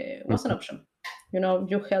was an Mhm. option. You know,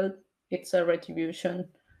 you help, it's a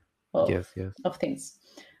retribution of Yes. Yes. of things.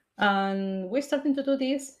 And we're starting to do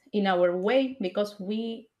this in our way because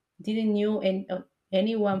we didn't knew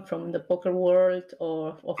anyone from the poker world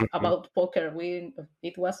or of Mhm. about poker.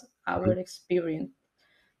 It was our Mhm. experience.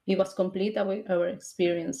 It was complete our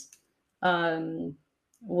experience.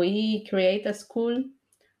 We create a school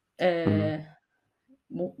Mhm. uh,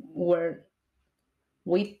 where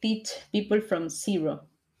we teach people from zero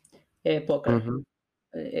poker. Mhm.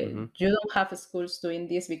 Mhm. You don't have schools doing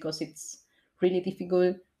this because it's really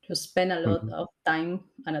difficult to spend a lot Mhm. of time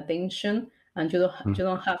and attention, and you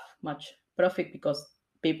don't have much profit because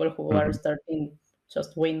people who are Mhm. starting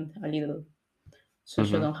just win a little, so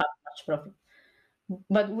you Mhm. don't have much profit.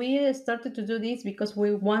 But we started to do this because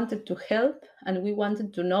we wanted to help and we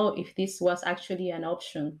wanted to know if this was actually an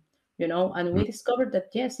option, you know. And we discovered that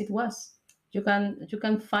yes, it was. You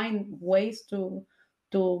can find ways to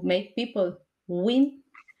make people win,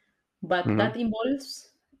 but Mhm. that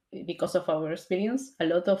involves, because of our experience, a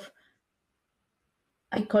lot of,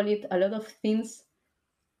 I call it, a lot of things,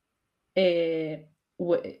 uh,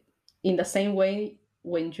 in the same way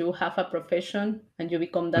when you have a profession and you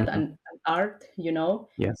become that Mhm. an art, you know,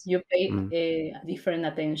 Yes. you pay Mhm. different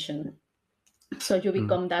attention. So you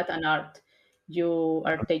Mhm. become that an art. You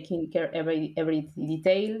are taking care every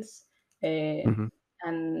details, uh, Mhm.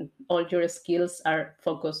 and all your skills are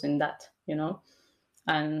focused in that, you know.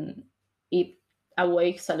 And it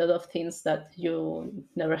awakes a lot of things that you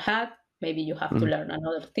never had. Maybe you have to Mhm. learn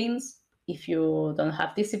another things. If you don't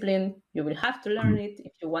have discipline, you will have to learn Mhm. it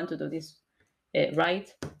if you want to do this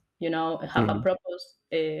right. You know, have a Mhm. purpose,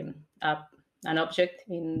 an object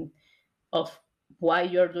in of why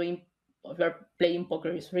you're playing poker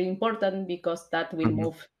is really important, because that will Mhm.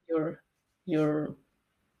 move your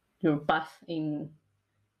your path in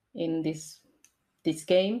this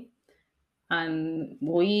game. And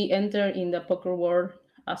we enter in the poker world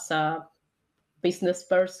as a business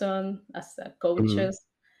person, as a Mhm. coaches,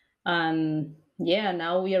 and yeah,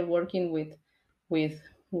 now we are working with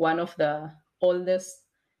one of the oldest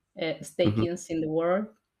Mhm. stakings in the world,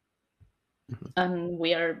 Mhm. and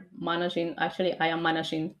we are managing. Actually, I am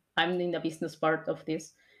managing. I'm in the business part of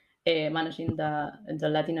this. managing the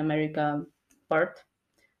Latin America part,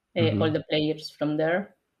 all Mhm. the players from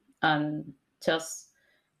there, and just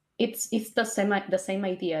it's the same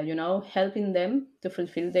idea, helping them to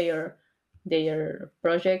fulfill their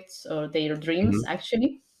projects or their dreams Mhm.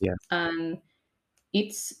 actually. Yes. And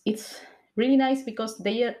it's really nice because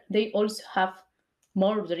they also have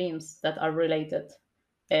more dreams that are related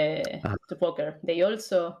to poker. They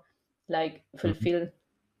also like Mhm. fulfill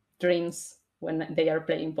dreams when they are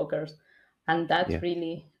playing poker, and that Yeah.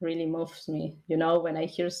 really moves me, when I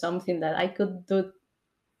hear something that I could do.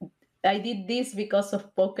 I did this because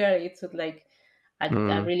of poker. It's like a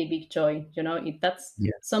Mm. really big joy. That's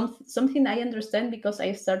Yeah. something I understand because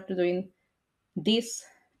I started doing this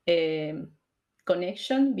um,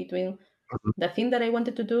 connection between Mhm. the thing that I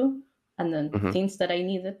wanted to do and the Mhm. things that I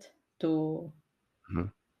needed to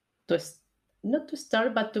Mhm. to s- not to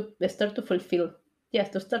start, but to start to fulfill. Yes,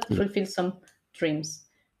 to start to Yeah. fulfill some dreams.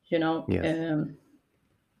 You know, Yes. um,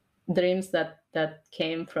 dreams that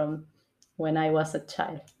came from when I was a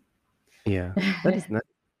child. Yeah. That is nice.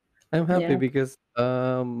 I'm happy Yeah. because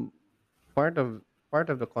part of part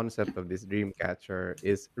of the concept of this dream catcher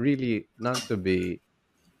is really not to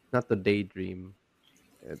daydream.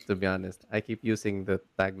 To be honest, I keep using the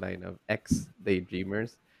tagline of ex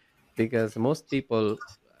daydreamers because most people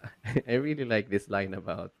I really like this line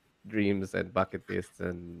about dreams and bucket lists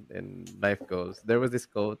and life goals. There was this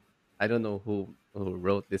quote, I don't know who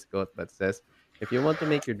wrote this quote, but says, if you want to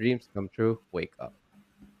make your dreams come true, wake up.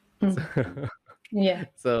 So, Mm. Yeah.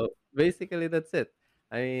 so basically that's it.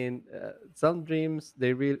 I mean, some dreams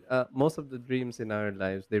most of the dreams in our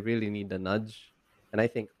lives they really need a nudge, and I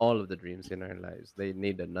think all of the dreams in our lives they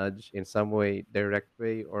need a nudge in some way, direct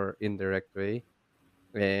way or indirect way.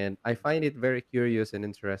 And I find it very curious and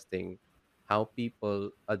interesting how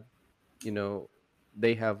people you know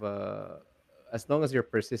they have a as long as you're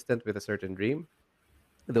persistent with a certain dream,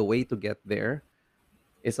 the way to get there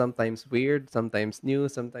is sometimes weird, sometimes new,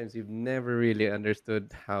 sometimes you've never really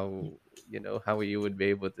understood how you would be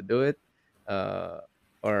able to do it, uh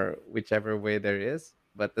or whichever way there is,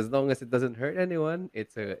 but as long as it doesn't hurt anyone,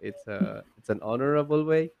 it's an honorable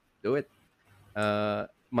way. Do it.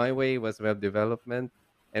 My way was web development,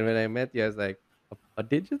 and when I met you, I was like, a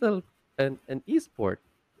digital an esport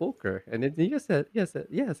poker, and then you just said yes,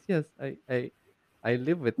 yes, yes. I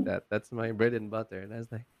live with that. That's my bread and butter, and I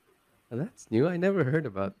was like, "Oh, that's new. I never heard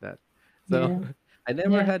about that." So Yeah. I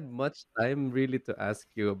never Yeah. had much time really to ask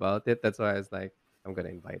you about it. That's why I was like, I'm gonna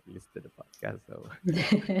invite Liz to the podcast so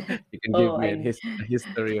you can give Oh, me I a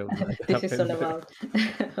history of what this is all happened there. about.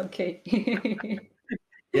 Okay.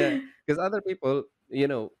 Yeah, because other people,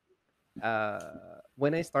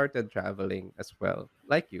 when I started traveling as well,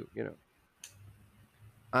 like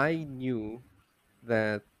I knew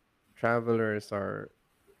that travelers are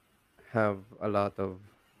have a lot of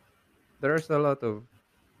there's a lot of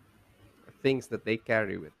things that they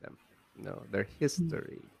carry with them. Their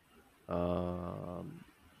history, um,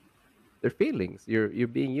 their feelings. You're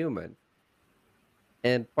being human,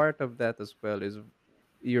 and part of that as well is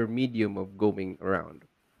your medium of going around.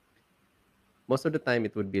 Most of the time,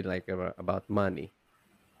 it would be like about money,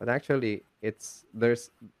 but actually,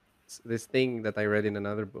 there's this thing that I read in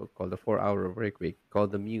another book called the 4 Hour Work Week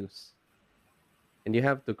called the Muse, and you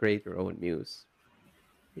have to create your own muse.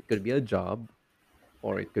 It could be a job,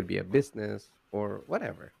 or it could be a business, or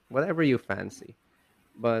whatever you fancy.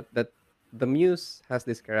 But that the muse has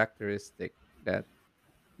this characteristic that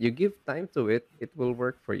you give time to it, it will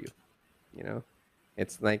work for you. You know,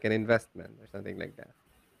 it's like an investment or something like that.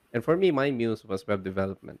 And for me, my muse was web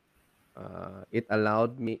development. It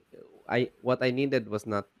allowed me. I What I needed was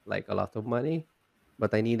not like a lot of money,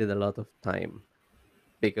 but I needed a lot of time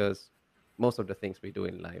because most of the things we do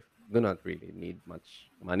in life do not really need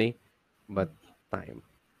much money, but time.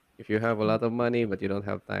 If you have a lot of money but you don't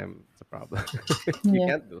have time, it's a problem. You Yeah.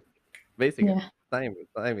 can't do basically. Yeah.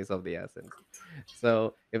 Time is of the essence.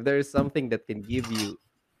 So if there is something that can give you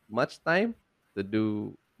much time to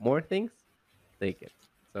do more things, take it.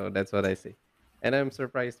 So that's what I say. And I'm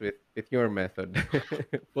surprised with your method.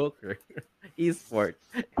 Poker, esport.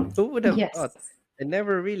 Who would have thought? Yes. I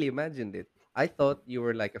never really imagined it. I thought you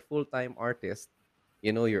were like a full-time artist.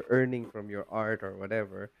 You're earning from your art or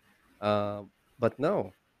whatever. But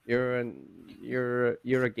no, you're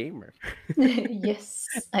a gamer.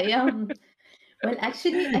 Yes, I am. Well,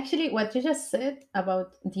 actually, what you just said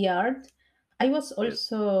about the art, I was Yes.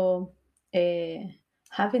 also uh,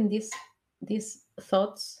 having these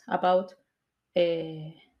thoughts about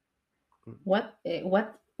uh, Mm, what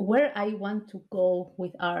where I want to go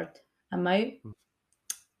with art. Am I mm,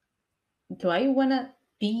 Do I wanna?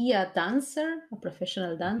 be a dancer, a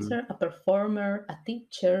professional Mhm. dancer, a performer, a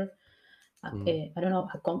teacher, Mhm. I don't know,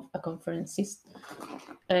 a conferencist.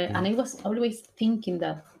 And Mhm. I was always thinking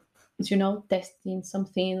that, testing some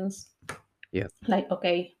things Yeah. like,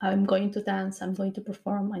 okay, I'm going to dance, I'm going to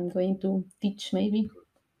perform, I'm going to teach, maybe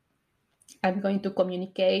I'm going to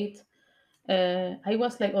communicate. I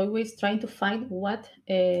was like always trying to find what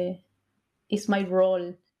is my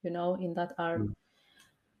role, in that art, Mhm.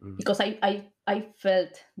 Mhm. because I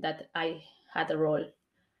felt that I had a role.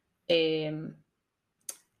 Um,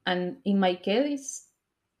 and in my case,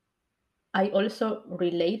 I also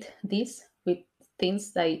relate this with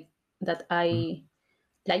things that Mhm. I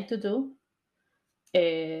like to do.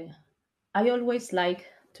 Uh, I always like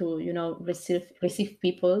to, receive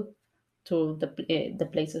people to the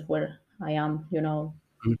places where I am.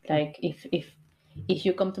 Mhm. Like if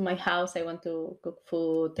you come to my house, I want to cook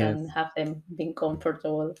food and Yes. have them being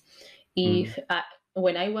comfortable. Mhm. If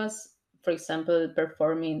when I was, for example,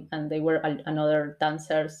 performing and they were another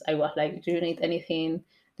dancers, I was like, "Do you need anything?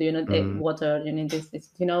 Do you need Mhm. water? Do you need this?"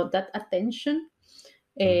 That attention.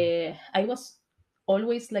 Mhm. I was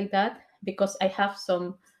always like that because I have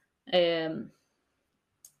some. Um,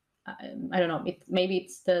 I don't know. Maybe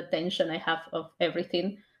it's the tension I have of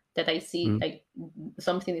everything that I see. Mhm. Like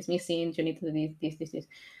something is missing. You need to do this.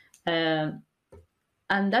 Um,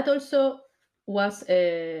 and that also was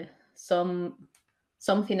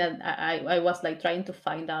something that I was like trying to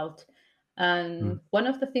find out. Mhm. And one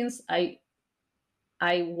of the things I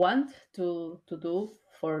want to do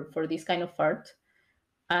for this kind of art,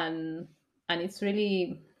 and it's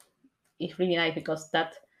really nice because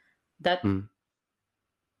that Mhm.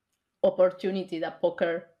 opportunity, that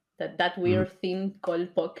Mhm. weird thing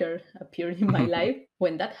called poker appeared in my life.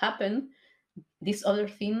 When that happened, this other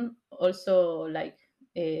thing also like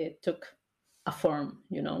took a form,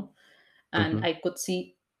 and Mhm. I could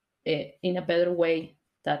see in a better way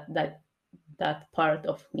that part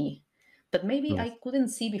of me that maybe I Yes. couldn't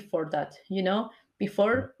see before that.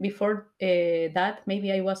 Mhm. Before that,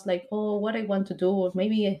 maybe I was like, oh, what I want to do, or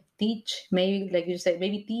maybe teach, maybe like you said,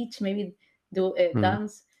 maybe teach, maybe do Mhm.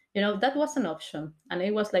 dance. That was an option, and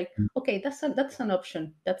I was like, okay, that's an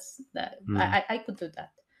option. That's that Mhm. I could do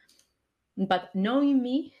that. But knowing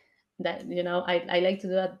me, that I like to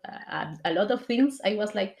do a lot of things. I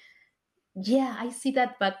was like, yeah, I see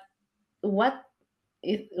that, but what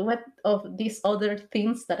what of these other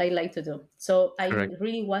things that I like to do? So I Correct.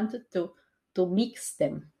 really wanted to mix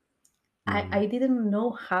them. Mhm. I didn't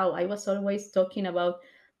know how. I was always talking about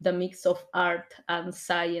the mix of art and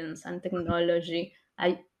science and technology.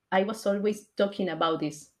 I was always talking about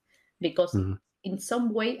this because Mhm. in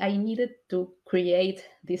some way I needed to create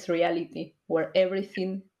this reality where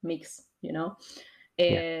everything mix,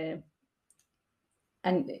 Yeah. Uh,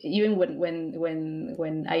 and even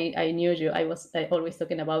when I knew you, I was always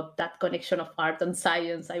talking about that connection of art and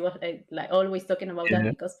science. I was like always talking about that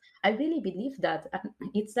Yeah. because I really believe that, and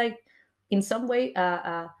it's like in some way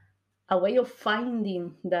a way of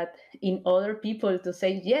finding that in other people, to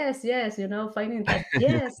say yes, yes, finding that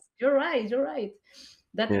yes, you're right,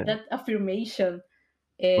 that Yeah. that affirmation.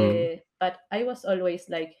 Mhm. But I was always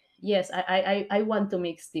like, yes, I want to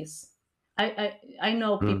mix this. I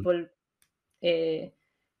know Mhm. people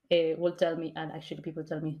will tell me, and actually people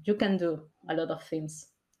tell me, you can do a lot of things.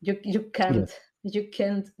 You Yeah. can't you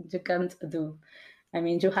can't do. I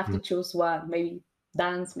mean, you have to Mhm. choose one. Maybe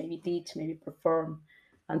dance, maybe teach, maybe perform,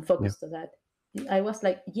 and Yeah. focus to that. I was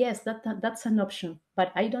like, yes, that's an option,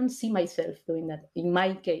 but I don't see myself doing that in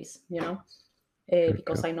my case, True,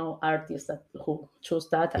 because true. I know artists who choose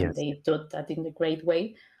that and Yes. they do that in a great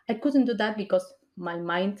way. I couldn't do that because my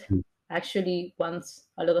mind Mhm. actually wants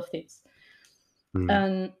a lot of things. Mhm.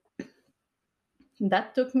 And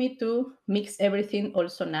that took me to mix everything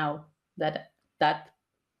also now that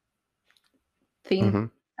thing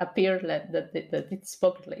Mhm. appeared, like that it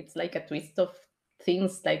spoke, like it's like a twist of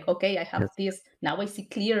things, like, okay, I have Yes. this now, I see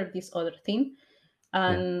clear this other thing.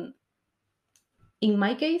 Yeah. And in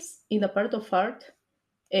my case, in the part of art,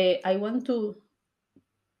 I want to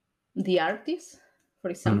the artist, for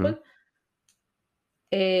Mhm. example,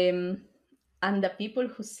 um, and the people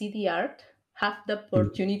who see the art have the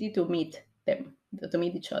Mhm. opportunity to meet them, to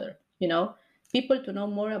meet each other, people to know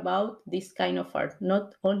more about this kind of art,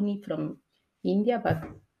 not only from India, but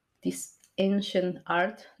this ancient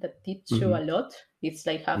art that teach you a Mhm. lot. It's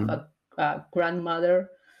like have Mhm. a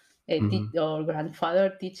grandmother Mhm. or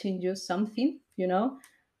grandfather teaching you something,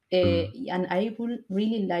 Mhm. and I would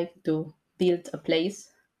really like to build a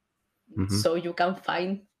place Mhm. so you can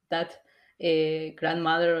find that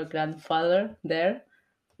grandmother or grandfather there,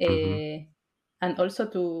 Mhm. and also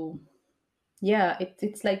Yeah,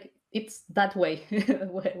 it's like it's that way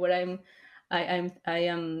where I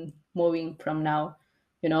am moving from now,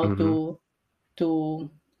 Mhm, to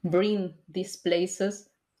bring these places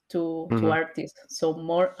to mhm, artists, so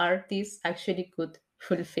more artists actually could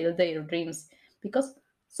fulfill their dreams, because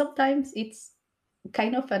sometimes it's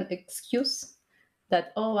kind of an excuse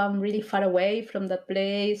that, oh, I'm really far away from that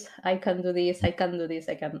place, I can do this, I can do this,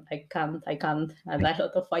 I can't, and a lot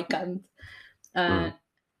of I can't. uh, mm,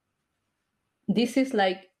 this is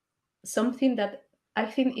like something that I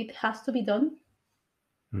think it has to be done,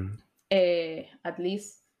 mm, at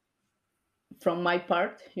least from my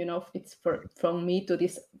part. It's from me to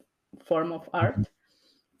this form of mhm, art,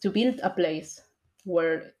 to build a place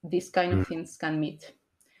where these kind of mm, things can meet.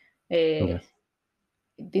 uh, yes,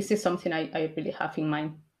 this is something I really have in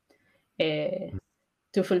mind, uh, mm,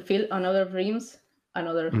 to fulfill another dreams,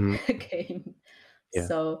 another mhm, game. yeah,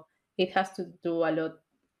 So it has to do a lot.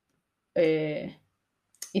 uh,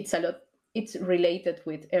 it's a lot. It's related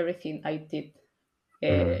with everything I did,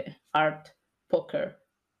 mhm, art, poker,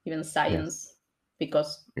 even yes, science,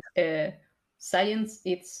 because uh, science,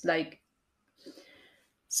 it's like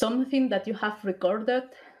something that you have recorded,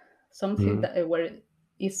 something mhm, that where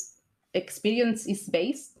is experience is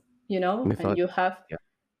based, and method, you have, yeah,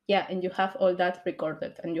 yeah, and you have all that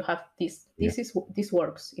recorded, and you have this. yeah, This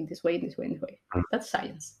works in this way, in this way, in this way. mm, That's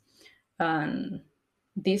science, and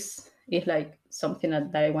this is like something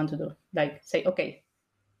that I want to do. Like say, okay,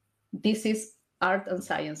 this is art and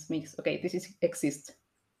science mix. Okay, this is exists.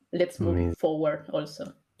 Let's move amazing, forward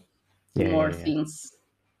also to yeah, more yeah, yeah, things.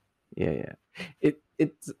 yeah, yeah.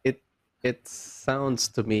 It sounds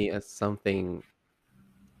to me as something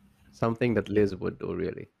that Liz would do,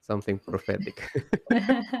 really, something prophetic.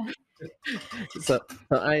 So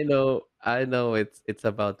I know it's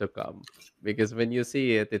about to come, because when you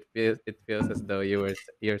see it, it feels as though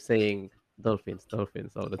you're saying dolphins,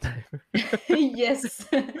 dolphins all the time. Yes.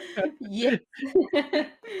 Yes.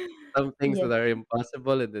 Some things Yes. that are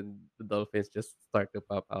impossible, and then the dolphins just start to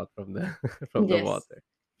pop out from the from the Yes. water.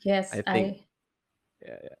 Yes. I think,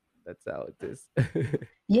 yeah, yeah, that's how it is.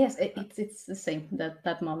 Yes. It's the same,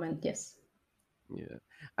 that moment. Yes. Yeah,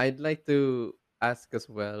 I'd like to ask as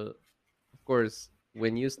well. Of course,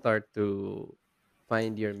 when you start to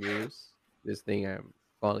find your muse, this thing I'm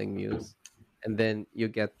calling muse, and then you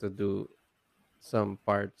get to do some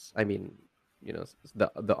parts. I mean,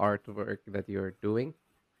 the artwork that you're doing.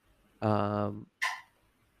 Um,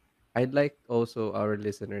 I'd like also our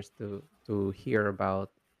listeners to hear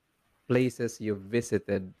about places you've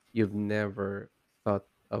visited you've never thought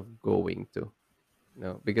of going to.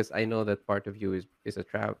 Because I know that part of you is a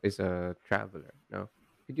traveler.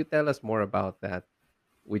 Could you tell us more about that?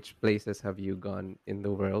 Which places have you gone in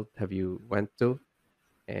the world? Have you went to,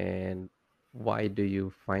 and why do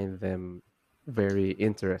you find them very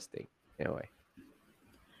interesting in a way?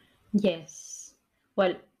 Yes.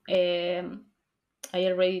 Well, I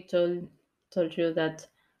already told you that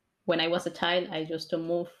when I was a child, I used to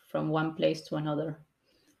move from one place to another.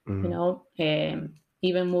 Mm,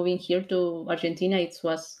 Even moving here to Argentina, it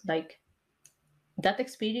was like that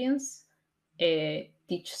experience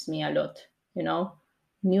teaches me a lot. You know,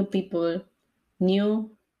 New people,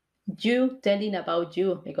 new you telling about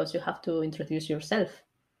you, because you have to introduce yourself.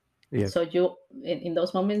 So yes. in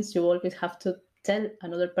those moments, you always have to tell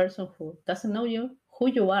another person who doesn't know you who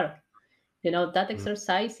you are. That Mm,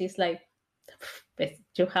 exercise is like,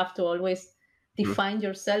 you have to always mm. define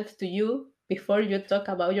yourself to you before you talk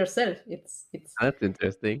about yourself. It's That's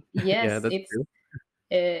interesting. Yeah, Yes, that's it's true.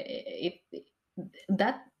 it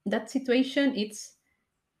that situation. It's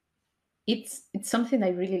something I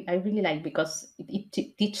really like, because it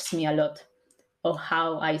teaches me a lot of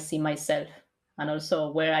how I see myself, and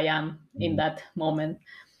also where I am in Mm, that moment.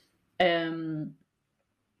 Um,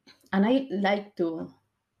 and I like to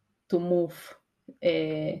move,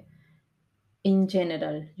 in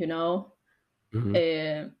general. mhm,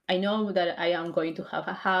 I know that I am going to have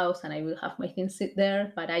a house and I will have my things sit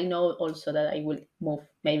there, but I know also that I will move,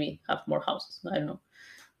 maybe have more houses. I don't know,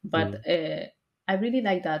 but mm, I really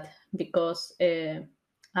like that, because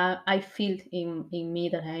I feel in me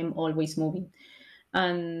that I am always moving,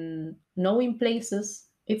 and knowing places.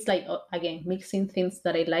 It's like, again, mixing things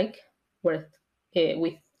that I like with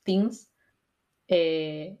things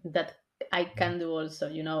that I mm, can do also.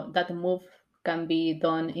 That move can be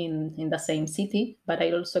done in the same city, but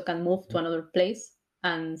I also can move to another place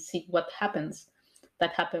and see what happens.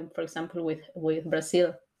 That happened, for example, with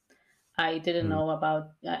Brazil. I didn't mm, know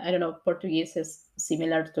about. I don't know. Portuguese is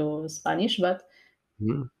similar to Spanish, but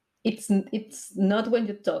mm, it's not when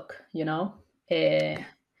you talk. Uh,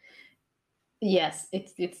 yes,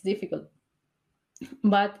 it's difficult.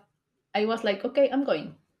 But I was like, okay, I'm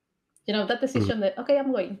going. That Mhm. decision that, okay,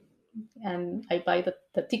 I'm going. And I buy the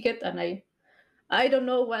ticket, and I don't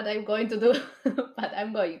know what I'm going to do, but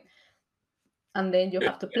I'm going. And then you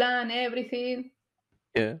have to plan everything,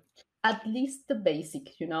 Yeah. at least the basic,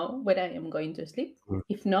 where I am going to sleep. Mhm.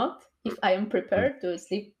 If not, if I am Mhm. prepared to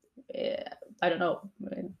sleep, I don't know,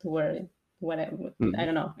 to where I Mhm.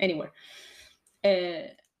 don't know, anywhere. Uh,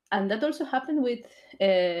 and that also happened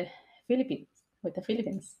uh, Philippines, with the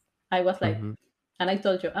Philippines. I was like, Mhm. and I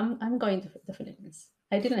told you, I'm going to the Philippines.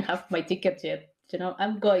 I didn't have my ticket yet.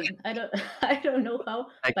 I'm going. I don't I don't know how,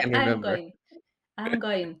 I but can I'm remember. going. I'm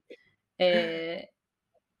going. Uh,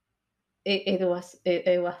 it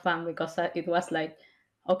was fun because it was like,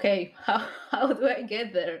 okay, how do I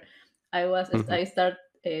get there? Mhm. I start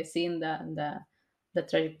seeing the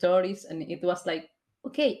trajectories, and it was like,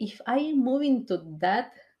 okay, if I am moving to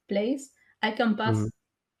that place, I can Mhm. pass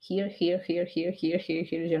here, here, here, here, here, here,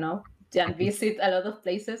 here, and Mhm. visit a lot of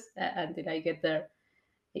places until I get there.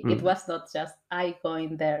 It Mhm. was not just I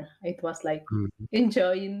going there; it was like Mhm.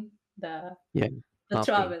 enjoying the Yeah. the Hopping.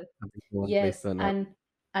 travel. Hopping from one place Yes, to another.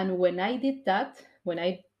 and when I did that, when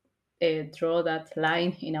I draw that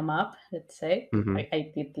line in a map, let's say, Mhm.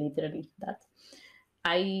 I did literally that.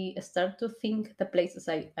 I start to think the places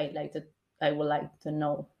I would like to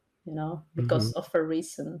know, Mhm. because of a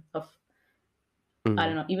reason of, I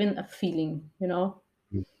don't Mhm. know, even a feeling,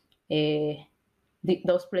 Mhm. uh,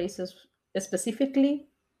 those places specifically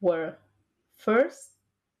were first,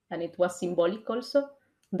 and it was symbolic also,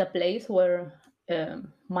 the place where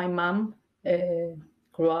my mom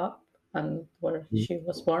grew up and where Mhm. she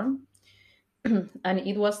was born. And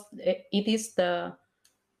it is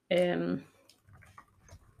um,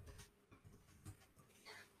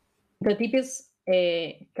 the deepest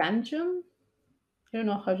canyon. I don't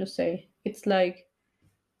know how to say. It's like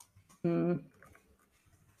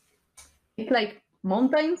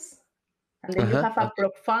mountains, and then you Uh-huh. have a Okay.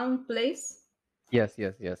 profound place, Yes,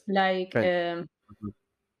 yes, yes. like Trench. Mhm.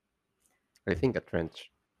 I think a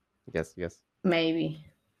trench. Yes, yes. maybe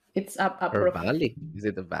it's a Or valley. Is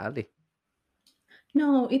it a valley?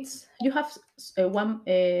 no, it's you have one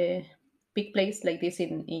big place like this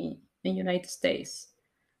in United States.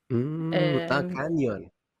 Um,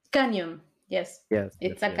 Canyon. Canyon, yes, Yes,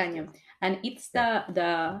 it's yes, a yes, yes. canyon, and it's Yeah.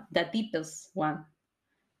 the deepest one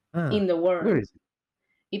Ah, in the where world. is it?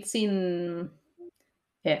 It's in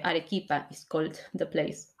Arequipa. Is called the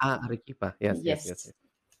place. Arequipa. Yes, yes, yes, Yes, yes.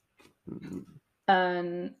 Mm.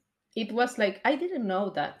 and it was like I didn't know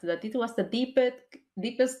that it was the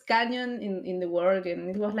deepest canyon in the world, and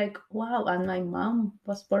it was like, wow. And my mom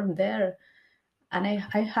was born there, and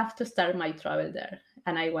I have to start my travel there,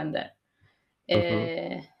 and I went there. Mhm.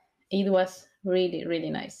 It was really really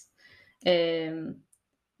nice. Um,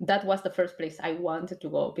 that was the first place I wanted to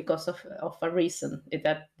go because of a reason,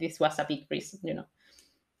 that this was a big reason.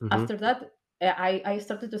 Mhm. After that, I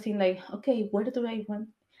started to think like, okay, where do I want?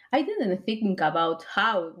 I didn't think about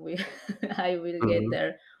how I will get Mhm.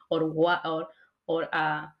 there, or what, or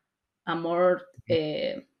a more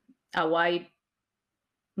a wide,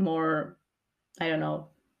 more, I don't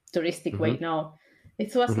know, touristic way. Mhm. No,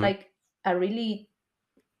 it was Mhm. like a really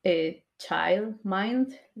child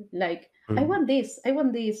mind. Like, I Mhm. want this, I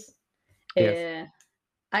want this. Yes. Uh,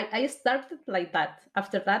 I started like that.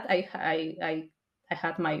 After that, I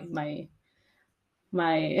had my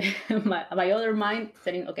my other mind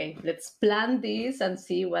saying, okay, let's plan this and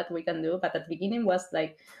see what we can do. But at the beginning was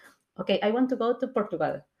like, okay, I want to go to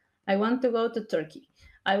Portugal, I want to go to Turkey,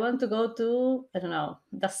 I want to go to, I don't know,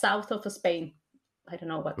 the south of Spain. I don't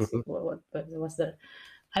know Mhm. what was there.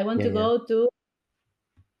 I want Yeah, to yeah. go to,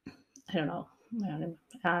 I don't know, I don't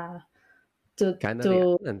know, Canary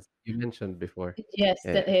to Islands, you mentioned before. yes,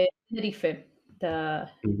 Yeah, the yeah. Tenerife, the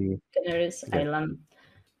Mhm. Canaries Yes. Island.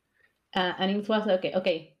 And it was okay.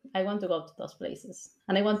 Okay, I want to go to those places,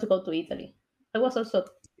 and I want to go to Italy. I was also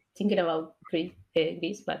thinking about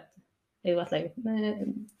Greece, but it was like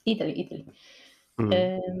Italy, Italy.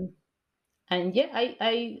 Mhm. Um, and yeah,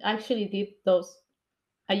 I actually did those.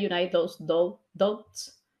 I unite those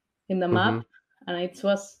dots in the Mhm. map, and it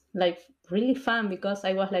was like really fun because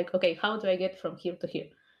I was like, okay, how do I get from here to here?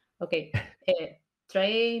 Okay,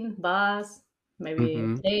 train, bus,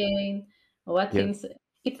 maybe Mhm. plane. What Yes. things?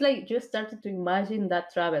 It's like just started to imagine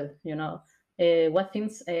that travel. What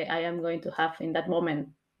things I am going to have in that moment.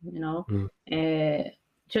 You know, Mhm. I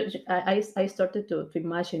started to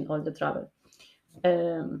imagine all the travel.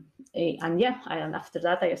 And yeah, and after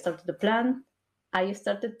that, I started to plan. I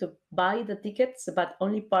started to buy the tickets, but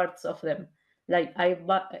only parts of them. Like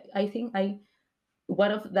I think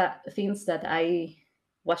one of the things that I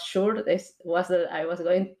was sure this was that I was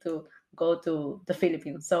going to go to the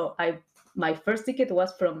Philippines. So I my first ticket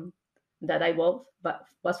was from that I bought, but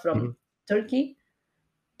was Mhm. from Turkey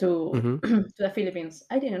to Mhm. to the Philippines.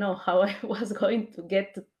 I didn't know how I was going to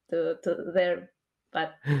get to there,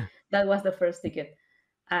 but that was the first ticket,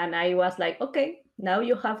 and I was like, okay, now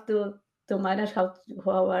you have to manage how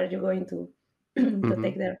are you going to to Mhm.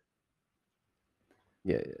 take there.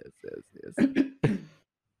 Yeah, yes, yes, yes.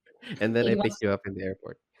 And then I It picked was, you up in the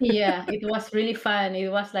airport. yeah, it was really fun. It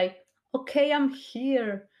was like, okay, I'm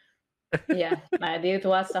here. Yeah, but it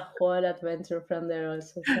was a whole adventure from there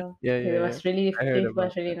also. So Yeah, yeah, yeah. I heard it about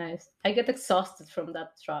was really that. nice. I get exhausted from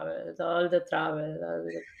that travel, all the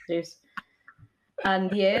trips. And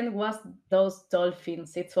the end was those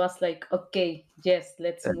dolphins. It was like, okay, yes,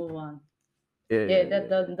 let's Yeah, move on. yeah, Yeah, yeah, yeah,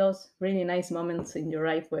 yeah. those really nice moments in your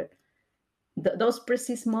life where those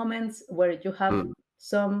precise moments where you have Mm,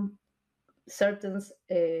 some certain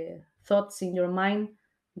thoughts in your mind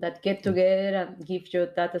that get yeah, together and give you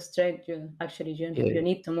that strength yeah, you yeah.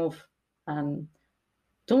 need to move and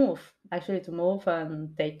to move actually to move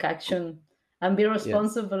and take action and be Yes,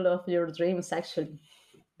 responsible of your dreams actually,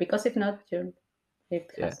 because if not you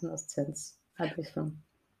it yeah. has no sense, at least from.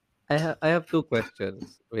 I have two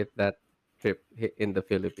questions with that trip in the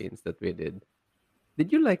Philippines that we did.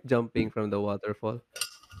 Did you like jumping from the waterfall?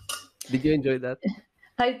 Did you enjoy that?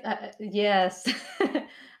 Yes.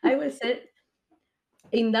 I will say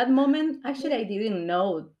in that moment actually I didn't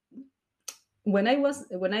know when I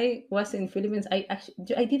was in Philippines. I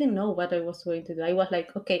didn't know what I was going to do. I was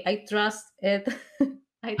like, okay, I trust it.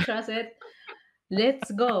 I trust it.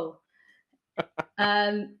 Let's go.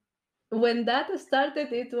 And when that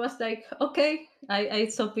started, it was like, okay, I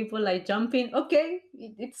saw people like jumping. Okay,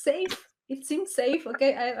 it's safe. It seems safe.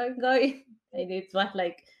 Okay, I'm going. And it was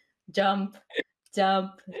like jump,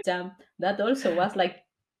 jump, jump. That also was like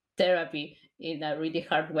therapy in a really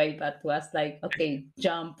hard way, but was like, okay,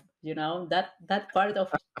 jump. That part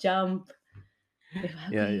of jump.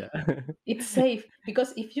 Yeah, Okay, yeah. it's safe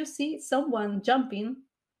because if you see someone jumping,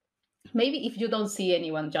 maybe if you don't see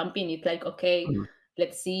anyone jumping, it's like, okay, Mm,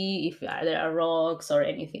 let's see if there are rocks or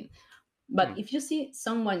anything. But mm. if you see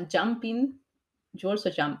someone jumping, you also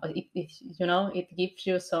jump. It gives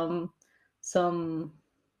you some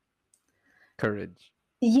Courage.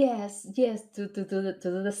 yes to do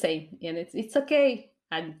the same, and it's okay.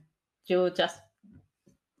 And you just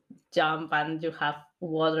jump and you have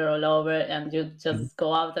water all over and you Mhm. just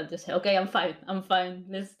go out and just say, okay, I'm fine,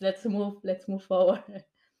 let's move forward.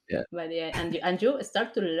 Yeah. But yeah, and you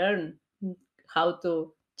start to learn how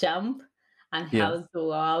to jump and how to Yes.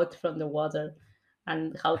 go out from the water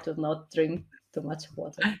and how to not drink too much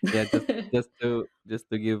water. Yeah, just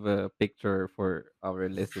to give a picture for our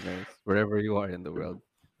listeners, wherever you are in the world.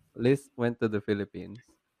 Liz went to the Philippines,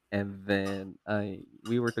 and then I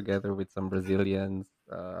we were together with some Brazilians,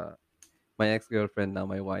 my ex-girlfriend, now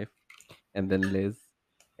my wife, and then Liz.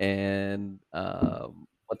 And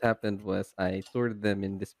what happened was I toured them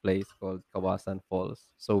in this place called Kawasan Falls.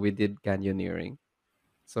 So we did canyoneering.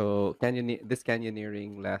 So this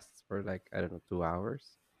canyoneering lasts for like, I don't know, 2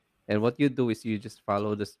 hours. And what you do is you just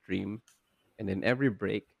follow the stream, and in every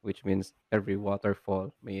break, which means every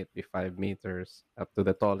waterfall, may it be 5 meters up to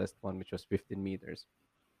the tallest one, which was 15 meters,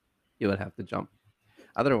 you will have to jump.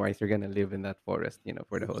 Otherwise, you're gonna live in that forest,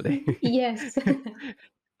 for the whole day. Yes.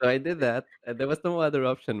 So I did that, and there was no other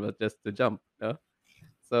option but just to jump.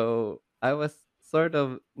 So I was sort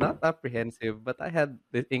of not apprehensive, but I had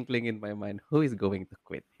this inkling in my mind: who is going to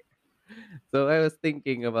quit here? So I was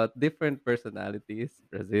thinking about different personalities: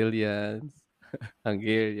 Brazilians,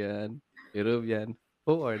 Hungarian, Peruvian.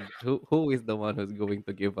 Who is the one who's going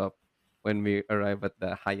to give up when we arrive at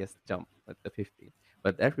the highest jump at the 15?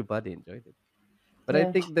 But everybody enjoyed it. But I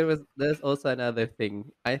Yeah. think there's also another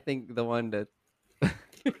thing. I think the one that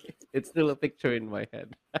it's still a picture in my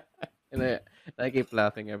head, and I keep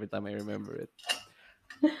laughing every time I remember it.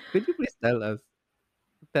 Could you please tell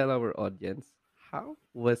our audience, how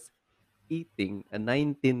was eating a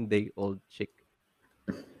 19-day-old chick?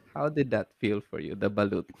 How did that feel for you, the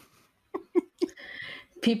balut?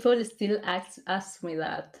 People still ask me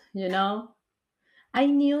that. I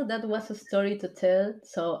knew that was a story to tell,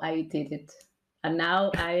 so I did it. And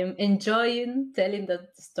now I'm enjoying telling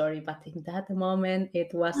that story. But in that moment,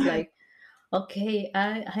 it was like, okay,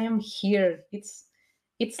 I am here. It's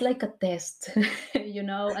like a test,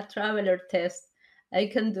 a traveler test. I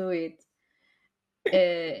can do it.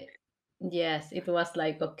 Uh, yes, it was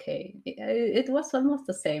like, okay. It was almost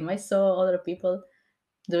the same. I saw other people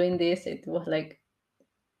doing this. It was like,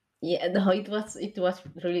 yeah, no, it was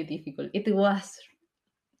really difficult. It was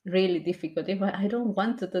really difficult. If I don't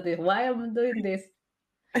want to do this, why am I doing this?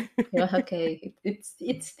 Yeah, okay,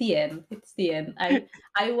 it's the end. It's the end.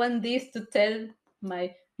 I want this to tell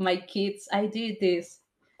my kids I did this.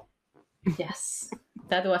 Yes,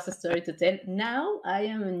 that was a story to tell. Now I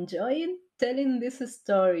am enjoying telling this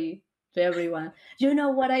story to everyone. You know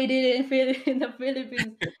what I did in the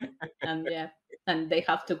Philippines? And yeah, and they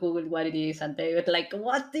have to Google what it is, and they were like,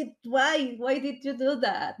 "What did? Why did you do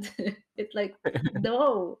that?" It's like,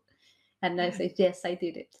 no, and I say, "Yes, I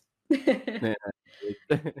did it." Yeah,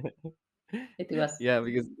 right. It was Yeah,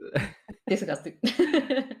 because disgusting.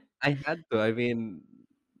 I had to. I mean,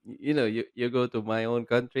 you go to my own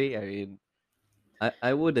country. I mean,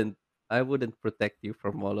 I wouldn't protect you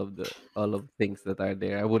from all of things that are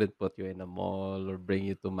there. I wouldn't put you in a mall or bring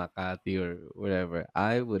you to Makati or wherever.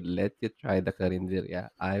 I would let you try the carinderia.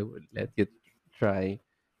 I would let you try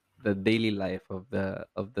the daily life of the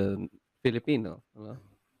Filipino, you know?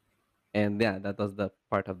 And yeah, that was the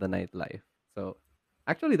part of the nightlife. So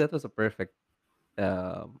actually, that was a perfect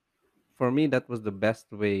um, for me. That was the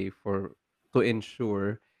best way for to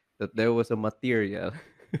ensure that there was a material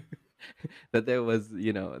that there was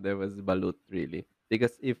there was balut really,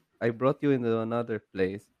 because if I brought you into another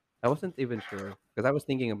place, I wasn't even sure because I was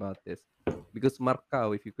thinking about this because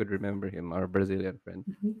Marcao, if you could remember him, our Brazilian friend,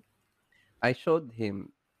 Mhm, I showed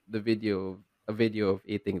him a video of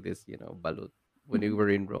eating this balut when we mhm, were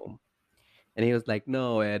in Rome, and he was like,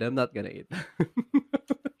 "No, Ed, I'm not gonna eat that." I'm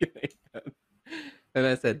not gonna eat that. And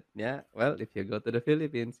I said, "Yeah, well, if you go to the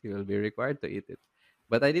Philippines, you will be required to eat it."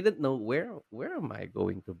 But I didn't know where am I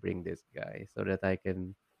going to bring this guy so that I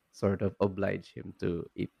can sort of oblige him to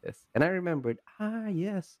eat this. And I remembered,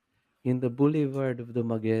 yes, in the boulevard of the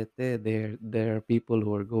Magete, there are people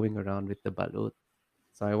who are going around with the balut.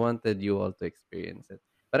 So I wanted you all to experience it.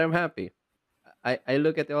 But I'm happy. I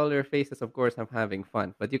look at all your faces, of course I'm having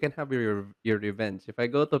fun. But you can have your revenge. If I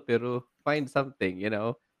go to Peru, find something,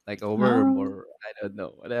 like a worm oh, or I don't know,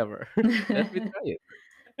 whatever. Let me try it.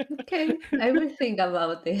 okay, I will think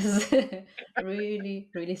about this.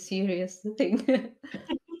 Really, really serious thing.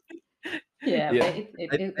 Yeah, but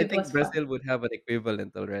Yeah. I it think was fun. Brazil would have an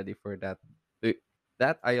equivalent already for that. The-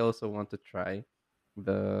 That I also want to try.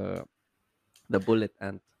 The the bullet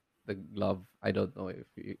ant, the glove. I don't know if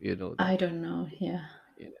you know I that. don't know. Yeah.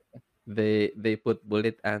 You know, they put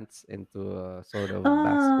bullet ants into a sort of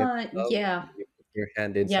basket glove. Yeah, You put your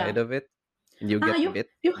hand yeah. inside of it, and you Ah, get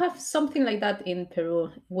bit. you have something like that in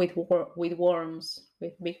Peru with with worms,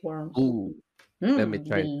 with big worms. Ooh, let me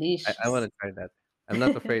try that. I want Delicious. to try that. I'm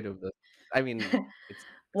not afraid of those. I mean, it's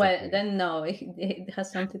Well, okay. then no, it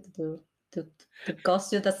has something to do to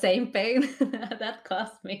cause you the same pain that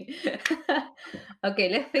caused me. Okay,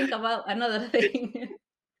 let's think about another thing.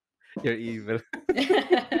 You're evil.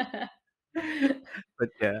 But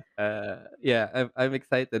yeah, yeah, I'm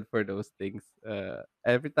excited for those things.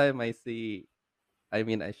 Every time I see, I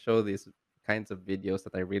mean, I show these kinds of videos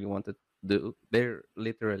that I really want to do. They're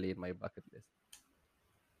literally in my bucket list.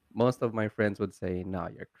 Most of my friends would say, "No,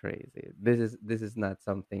 you're crazy. This is not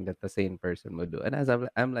something that the sane person would do." And as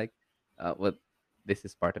I'm like, "Well, this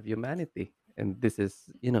is part of humanity, and this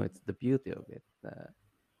is it's the beauty of it.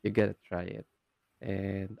 You gotta try it."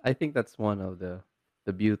 And I think that's one of the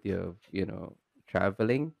beauty of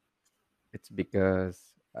traveling. It's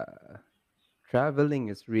because traveling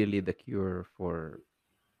is really the cure for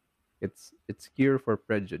it's cure for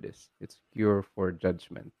prejudice. It's cure for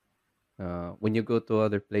judgment. When you go to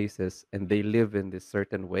other places and they live in this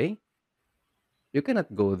certain way, you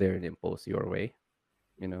cannot go there and impose your way.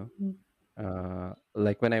 You know,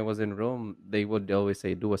 like when I was in Rome, they would always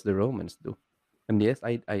say, "Do as the Romans do," and yes,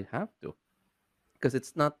 I have to because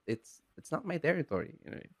it's not my territory.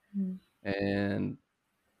 And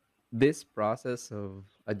this process of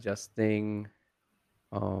adjusting,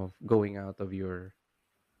 of going out of yourself.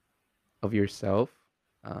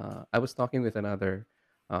 I was talking with another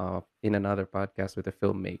in another podcast with a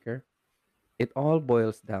filmmaker. It all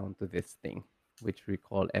boils down to this thing, which we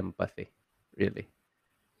call empathy. Really,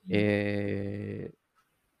 Eh,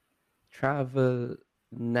 travel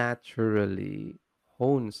naturally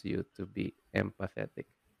hones you to be empathetic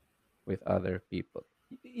with other people.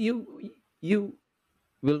 You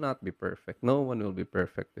will not be perfect. No one will be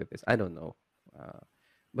perfect with this. I don't know, uh,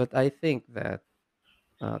 but I think that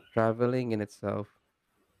traveling in itself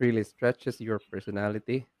really stretches your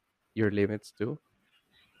personality, your limits too,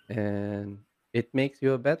 and it makes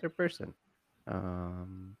you a better person,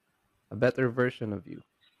 um, a better version of you.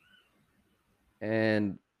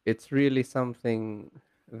 And it's really something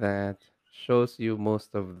that shows you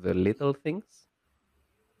most of the little things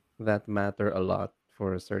that matter a lot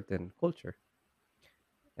for a certain culture.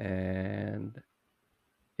 and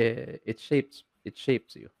it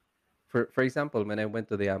shapes you. For example, when I went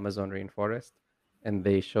to the Amazon rainforest and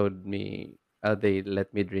they showed me, they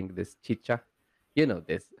let me drink this chicha,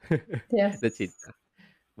 this, the Yes. chicha.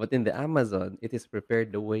 But in the Amazon, it is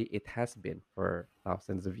prepared the way it has been for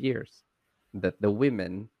thousands of years. That the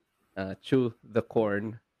women chew the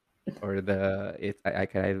corn, or I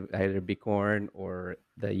can either be corn or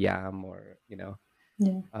the yam, or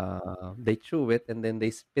Yeah. they chew it and then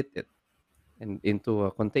they spit it into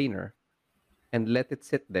a container and let it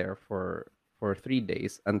sit there for 3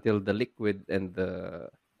 days until the liquid and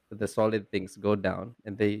the solid things go down,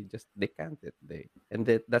 and they just decant it.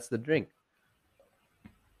 That's the drink,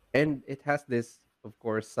 and it has this, of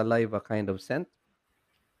course, saliva kind of scent,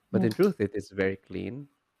 but Yeah. in truth it is very clean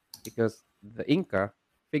because the Inca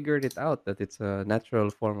figured it out that it's a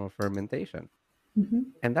natural form of fermentation,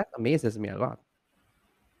 Hmm. and that amazes me a lot.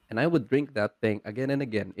 And I would drink that thing again and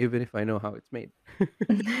again, even if I know how it's made.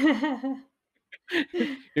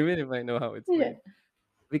 Even if I know how it's Yeah. made,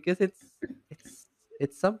 because it's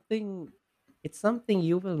it's something it's something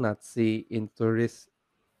you will not see in tourist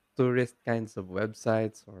kinds of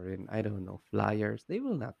websites, or in, I don't know, flyers. They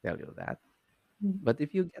will not tell you that. Mm. But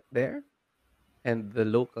if you get there and the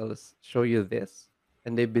locals show you this,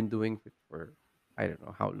 and they've been doing it for I don't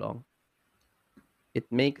know how long,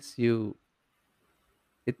 it makes you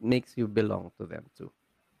it makes you belong to them too,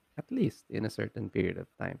 at least in a certain period of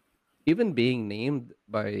time. Even being named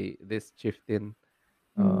by this chieftain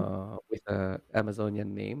Mm. with a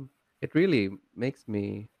Amazonian name, it really makes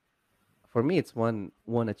me. For me, it's one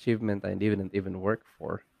achievement I didn't even work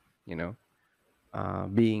for. You know,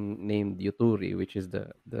 being named Yuturi, which is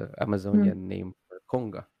the Mm. Amazonian name for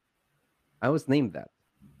Conga. I was named that,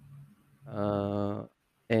 uh,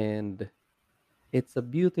 and it's a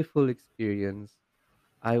beautiful experience.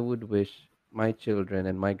 I would wish my children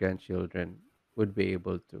and my grandchildren would be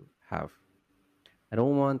able to have. I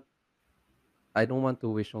don't want I don't want to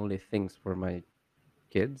wish only things for my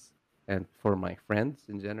kids and for my friends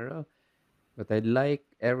in general, but I'd like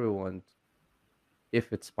everyone,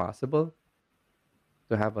 if it's possible,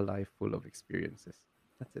 to have a life full of experiences.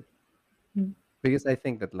 That's it. Mm. Because I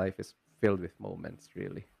think that life is filled with moments,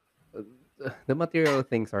 really. Uh, the material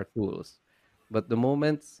things are tools, but the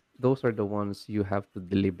moments, those are the ones you have to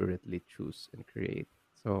deliberately choose and create.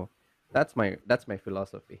 So that's my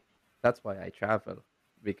philosophy. That's why I travel,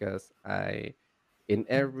 because in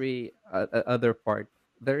every other part,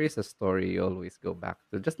 there is a story you always go back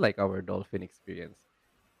to, just like our dolphin experience.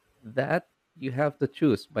 That you have to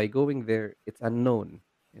choose by going there. It's unknown,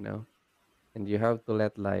 you know and you have to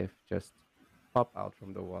let life just pop out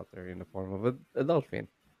from the water in the form of a dolphin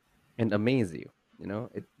and amaze you.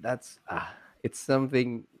 It's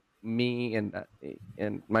something. Me and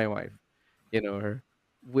my wife, her,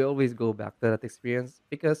 we always go back to that experience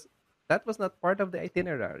because that was not part of the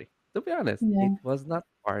itinerary. To be honest, Yeah. it was not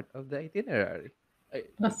part of the itinerary.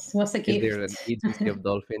 Was a Is there an gift. agency of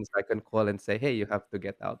dolphins I can call and say, "Hey, you have to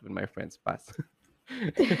get out when my friends pass"?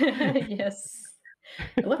 Yes.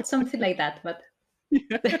 What something like that, but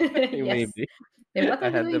yes. Maybe. Then what I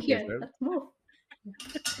are we had doing them here? reserved. Let's move.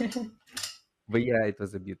 But yeah, it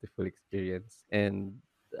was a beautiful experience, and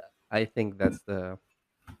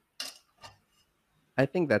I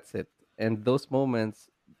think that's it. And those moments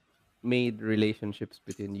made relationships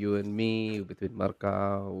between you and me, between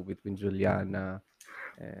Marca, between Juliana,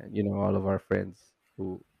 and all of our friends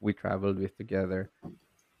who we traveled with together.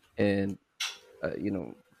 And uh, you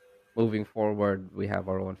know, moving forward, we have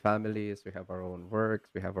our own families, we have our own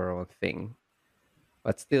works, we have our own thing.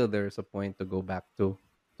 But still, there's a point to go back to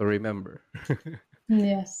remember. To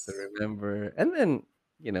Yes. remember. And then,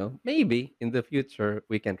 maybe in the future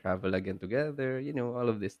we can travel again together, all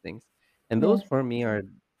of these things. And those Yes. for me are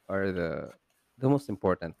the most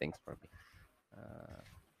important things for me. Uh,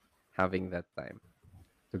 Having that time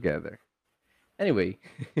together. Anyway,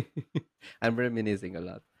 I'm reminiscing a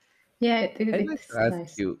lot. Yeah, I'd like to it's ask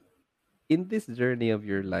nice. you, in this journey of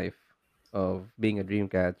your life, of being a dream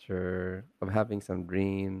catcher, of having some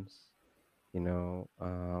dreams, you know,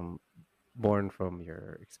 um, born from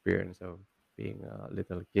your experience of being a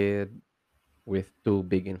little kid with two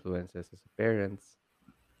big influences as parents.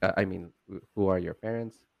 I mean, who are your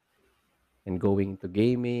parents? And going to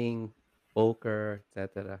gaming, poker,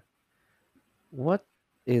 etc. What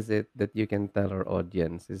is it that you can tell our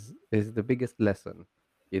audience is the biggest lesson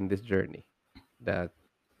in this journey that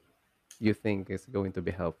you think is going to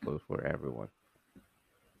be helpful for everyone?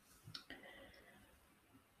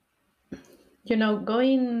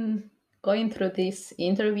 Going through this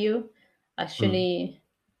interview Mm, actually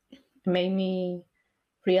made me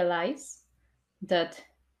realize that.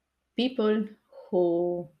 people who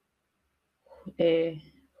uh,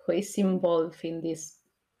 who is involved in this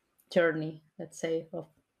journey, let's say, of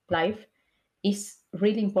life, is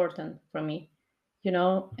really important for me. You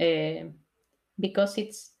know, because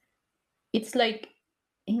it's like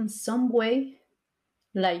in some way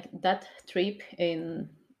like that trip in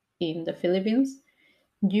the Philippines,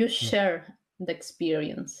 you mm, share the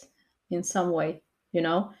experience in some way. You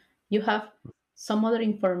know, you have some other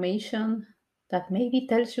information that maybe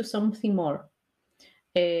tells you something more,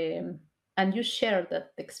 and you share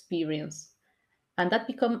that experience, and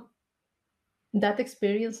that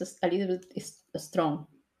experience is a little bit is strong,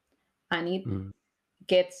 and it mm,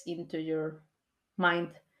 gets into your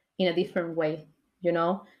mind in a different way. You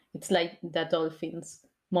know, it's like the dolphins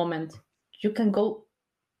moment. You can go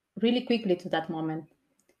really quickly to that moment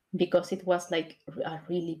because it was like a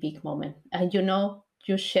really big moment, and you know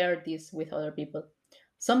you share this with other people.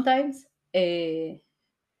 Sometimes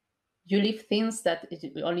you leave things that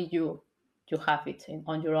only you have it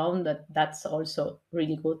on your own. That's also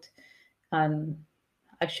really good, and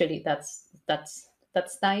actually that's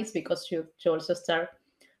nice because you also start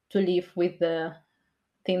to live with the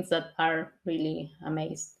things that are really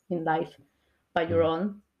amazed in life by your mm,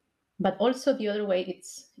 own. But also the other way,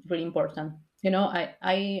 it's really important. You know, I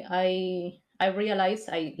realize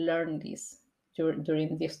I learned this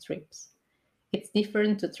during these trips. It's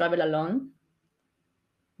different to travel alone,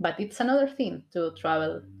 but it's another thing to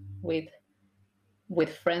travel with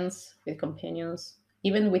with friends, with companions,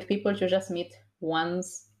 even with people you just meet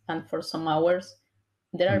once and for some hours.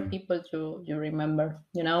 There are mm, people you remember.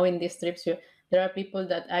 You know, in these trips, there are people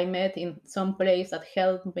that I met in some place that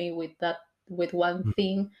helped me with that with one mm,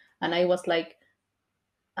 thing, and I was like,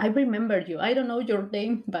 I remember you. I don't know your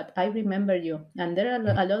name, but I remember you. And there are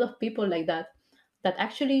mm, a lot of people like that that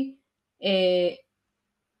actually uh,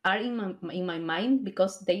 are in my mind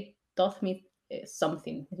because they taught me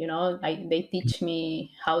something. You know, they teach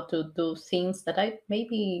me how to do things that I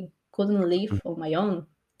maybe couldn't live on my own,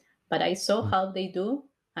 but I saw mm, how they do,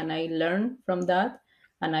 and I learned from that,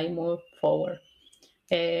 and I moved forward.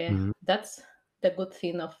 mm, That's the good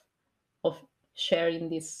thing of sharing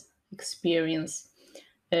this experience.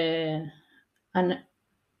 Uh, and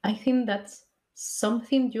I think that's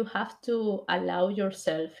something you have to allow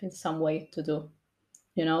yourself in some way to do.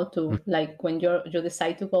 You know, mm, to like when you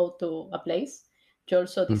decide to go to a place, you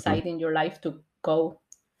also mhm, decide in your life to go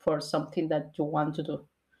for something that you want to do.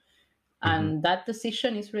 mhm, And that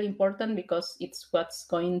decision is really important because it's what's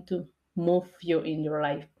going to move you in your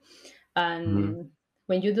life. mhm, And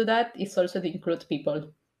when you do that, it's also to include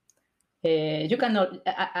people. You cannot.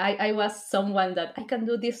 I was someone that I can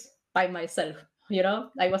do this by myself. You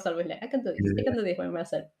know, I was always like, I can do this. I yeah, can do this by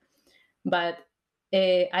myself. But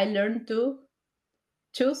I learned to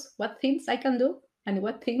choose what things I can do and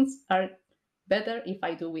what things are better if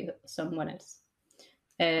I do with someone else.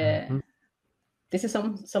 Uh, mhm, this is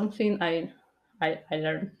something I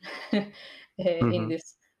learned in mhm,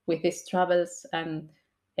 this with these travels and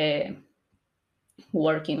uh,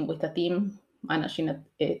 working with a team, managing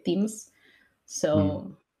teams. mm,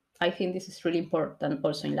 So I think this is really important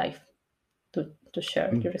also in life to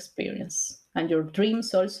share mm. your experience and your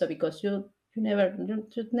dreams also because you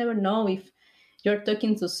never know if you're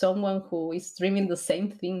talking to someone who is dreaming the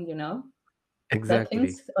same thing. You know, that Exactly.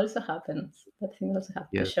 things also happens. That thing also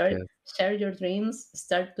happens. To Yes, yes. share your dreams,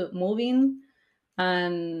 start to moving,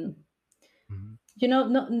 and Mhm, you know,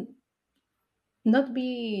 not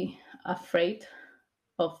be afraid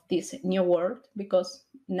of this new world because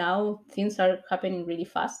now things are happening really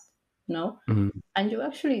fast. You know, mhm, and you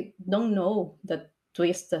actually don't know the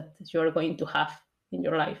twist that you're going to have in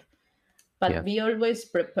your life, but yes. be always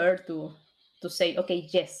prepared to say, okay,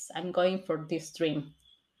 yes, I'm going for this dream.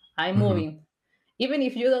 I'm Mhm, moving, even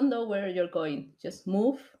if you don't know where you're going. Just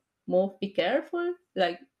move, be careful,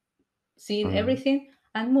 like seeing mhm, everything,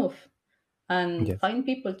 and move, and yes. find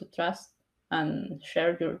people to trust and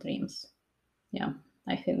share your dreams. Yeah,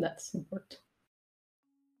 I think that's important.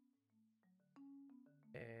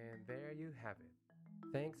 And there you have it.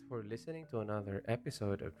 Thanks for listening to another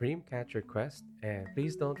episode of Dreamcatcher Quest, and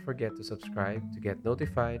please don't forget to subscribe to get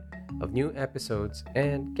notified of new episodes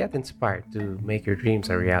and get inspired to make your dreams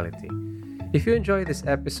a reality. If you enjoyed this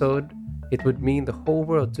episode, it would mean the whole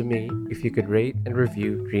world to me if you could rate and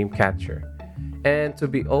review Dreamcatcher. And to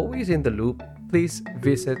be always in the loop, please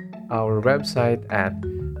visit our website at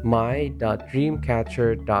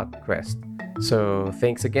my.dreamcatcher.quest. So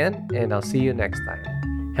thanks again, and I'll see you next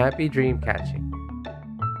time. Happy dream catching!